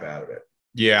crap out of it.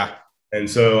 Yeah. And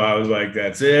so I was like,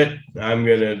 that's it. You're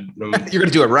going to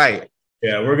do it right.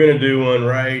 Yeah. We're going to do one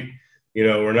right.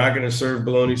 We're not going to serve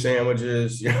bologna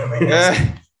sandwiches. So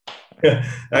when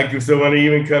I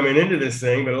even coming into this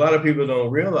thing, but a lot of people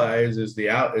don't realize is the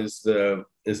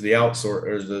outsource, or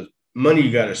is the money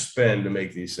you got to spend to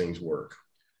make these things work.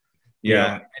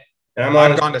 Yeah. And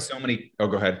I've gone to so many. Oh,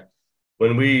 go ahead.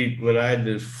 When I had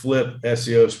to flip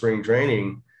SEO spring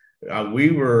training,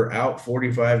 we were out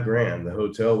 $45,000. The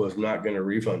hotel was not going to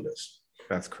refund us.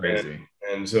 That's crazy.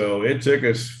 And so it took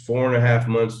us 4.5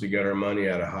 months to get our money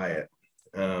out of Hyatt.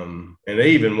 And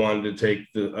they even wanted to take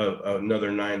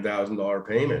another $9,000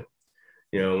 payment,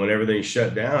 when everything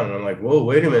shut down. And I'm like, whoa,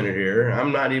 wait a minute here.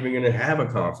 I'm not even going to have a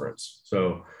conference.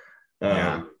 So, you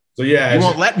won't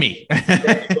let me. You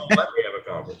won't let me have a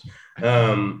conference.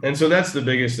 And so that's the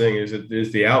biggest thing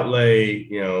is the outlay.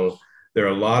 They're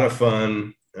a lot of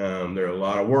fun. They're a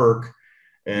lot of work.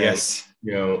 And, yes.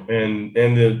 And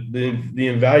the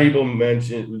invaluable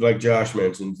mention, like Josh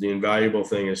mentioned, the invaluable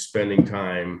thing is spending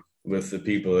time with the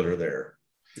people that are there.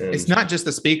 And it's not just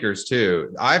the speakers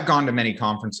too. I've gone to many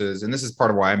conferences, and this is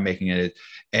part of why I'm making it.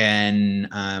 And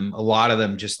a lot of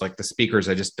them, just like the speakers,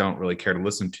 I just don't really care to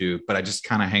listen to, but I just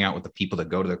kind of hang out with the people that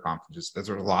go to the conferences. There's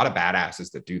a lot of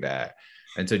badasses that do that.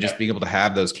 And so just being able to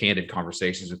have those candid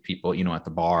conversations with people, you know, at the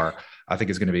bar, I think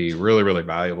is going to be really, really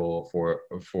valuable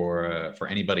for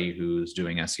anybody who's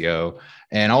doing SEO.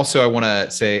 And also I want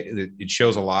to say that it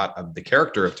shows a lot of the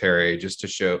character of Terry, just to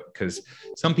show, because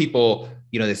some people,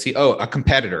 you know, they see, oh, a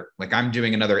competitor, like I'm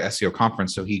doing another SEO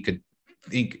conference, so he could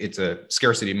think it's a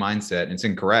scarcity mindset, and it's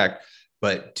incorrect.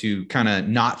 But to kind of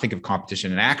not think of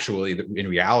competition, and actually in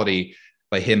reality,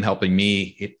 by him helping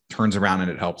me, it turns around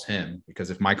and it helps him, because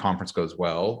if my conference goes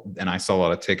well and I sell a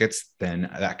lot of tickets, then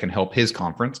that can help his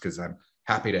conference, because I'm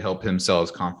happy to help him sell his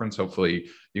conference. Hopefully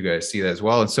you guys see that as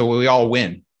well. And so we all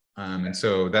win. And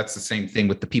so that's the same thing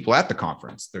with the people at the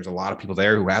conference. There's a lot of people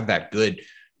there who have that good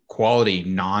quality,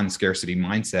 non-scarcity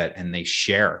mindset, and they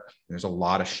share. There's a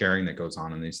lot of sharing that goes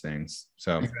on in these things.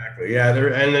 So exactly. Yeah.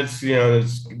 And it's, you know,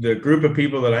 it's the group of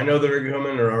people that I know that are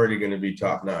coming are already going to be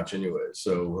top notch anyway.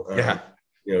 So, yeah.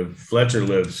 You know, Fletcher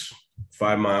lives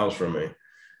 5 miles from me.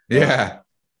 Yeah.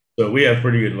 So we have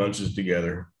pretty good lunches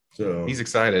together. So he's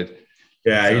excited.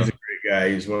 Yeah, he's a great guy.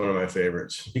 He's one of my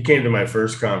favorites. He came to my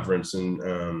first conference, and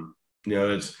you know,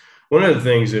 it's one of the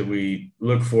things that we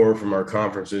look for from our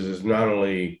conferences is not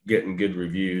only getting good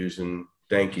reviews and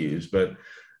thank yous, but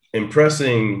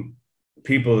impressing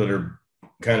people that are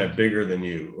kind of bigger than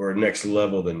you or next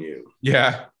level than you.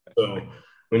 Yeah. So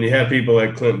when you have people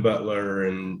like Clint Butler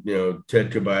and, you know,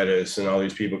 Ted Kubitis and all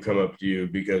these people come up to you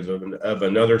because of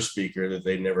another speaker that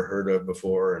they'd never heard of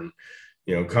before, and,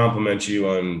 you know, compliment you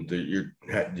on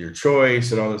your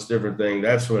choice and all this different thing,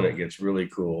 that's when it gets really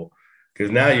cool,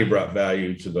 because now you brought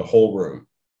value to the whole room,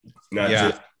 not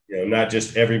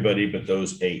just everybody, but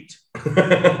those 8.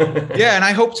 Yeah, and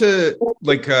I hope to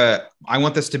I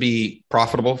want this to be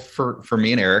profitable for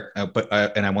me and Eric,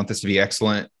 and I want this to be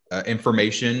excellent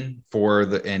information for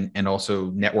and also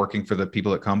networking for the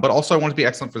people that come, but also I want it to be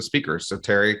excellent for the speakers. So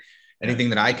Terry, anything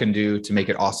that I can do to make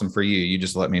it awesome for you, you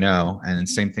just let me know. And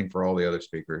same thing for all the other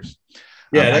speakers.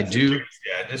 Yeah, I do.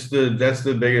 That's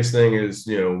the biggest thing is,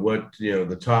 you know,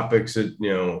 the topics that,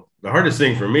 you know, the hardest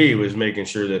thing for me was making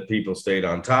sure that people stayed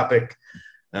on topic.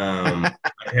 I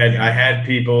had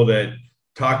people that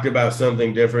talked about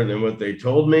something different than what they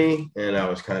told me, and I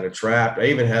was kind of trapped. I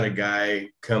even had a guy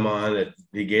come on that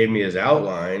he gave me his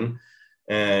outline,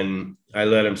 and I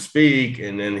let him speak,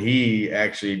 and then he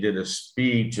actually did a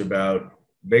speech about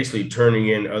basically turning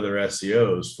in other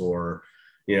SEOs for,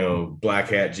 you know, black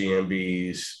hat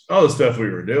GMBs, all the stuff we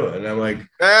were doing. And I'm like,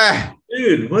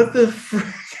 dude, what the frick?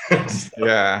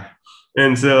 Yeah.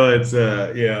 And so it's,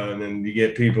 you know, and then you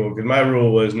get people, because my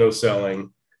rule was no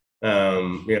selling, you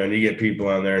know, and you get people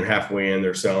on there and halfway in,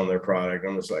 they're selling their product.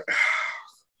 I'm just like,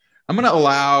 I'm going to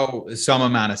allow some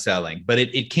amount of selling, but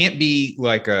it can't be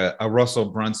like a Russell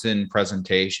Brunson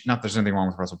presentation. Not that there's anything wrong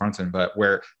with Russell Brunson, but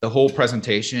where the whole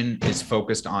presentation is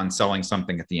focused on selling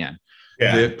something at the end.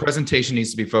 Yeah. The presentation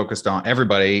needs to be focused on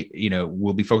everybody, you know,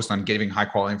 will be focused on giving high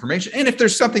quality information. And if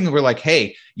there's something that we're like,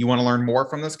 hey, you want to learn more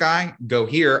from this guy, go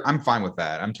here. I'm fine with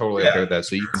that. I'm totally okay with that.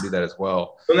 So you can do that as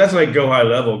well. And that's like Go High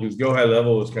Level, because Go High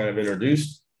Level was kind of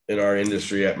introduced in our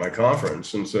industry at my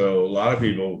conference. And so a lot of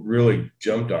people really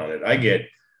jumped on it. I get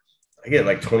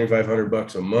like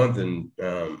 $2,500 a month in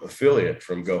affiliate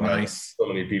from Go High. Nice. So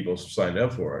many people signed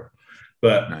up for it.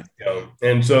 But, nice. You know,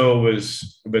 and so it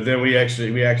was, but then we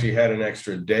actually had an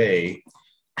extra day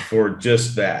for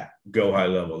just that Go High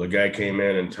Level. The guy came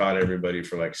in and taught everybody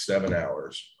for like 7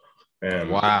 hours.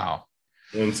 And wow.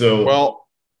 And so, well,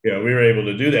 you know, we were able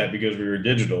to do that because we were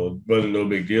digital. It wasn't no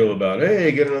big deal about,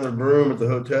 hey, get another room at the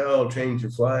hotel, change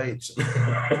your flights.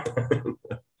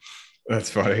 That's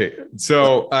funny.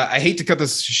 So I hate to cut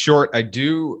this short. I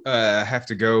do have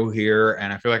to go here,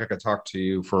 and I feel like I could talk to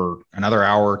you for another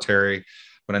hour, Terry,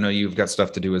 but I know you've got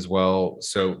stuff to do as well.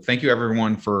 So thank you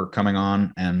everyone for coming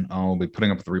on, and I'll be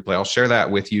putting up the replay. I'll share that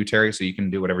with you, Terry, so you can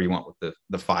do whatever you want with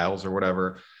the files or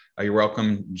whatever. You're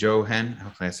welcome, Joe Hen.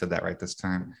 Hopefully I said that right this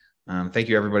time. Thank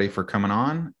you everybody for coming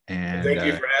on. And thank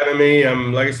you for having me.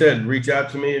 Like I said, reach out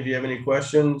to me if you have any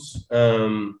questions.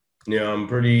 You know, I'm a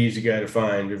pretty easy guy to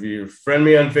find. If you friend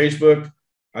me on Facebook,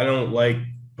 I don't like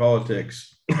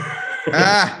politics.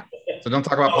 So don't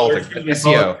talk about politics, but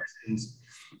SEO.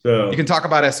 So you can talk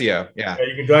about SEO. Yeah,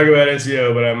 you can talk about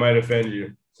SEO, but I might offend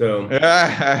you. So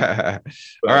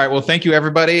all right. Well, thank you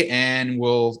everybody. And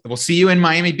we'll see you in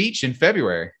Miami Beach in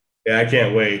February. Yeah, I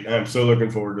can't wait. I'm so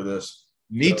looking forward to this.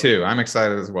 Me too. I'm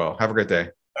excited as well. Have a great day.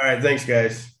 All right. Thanks,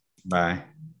 guys. Bye.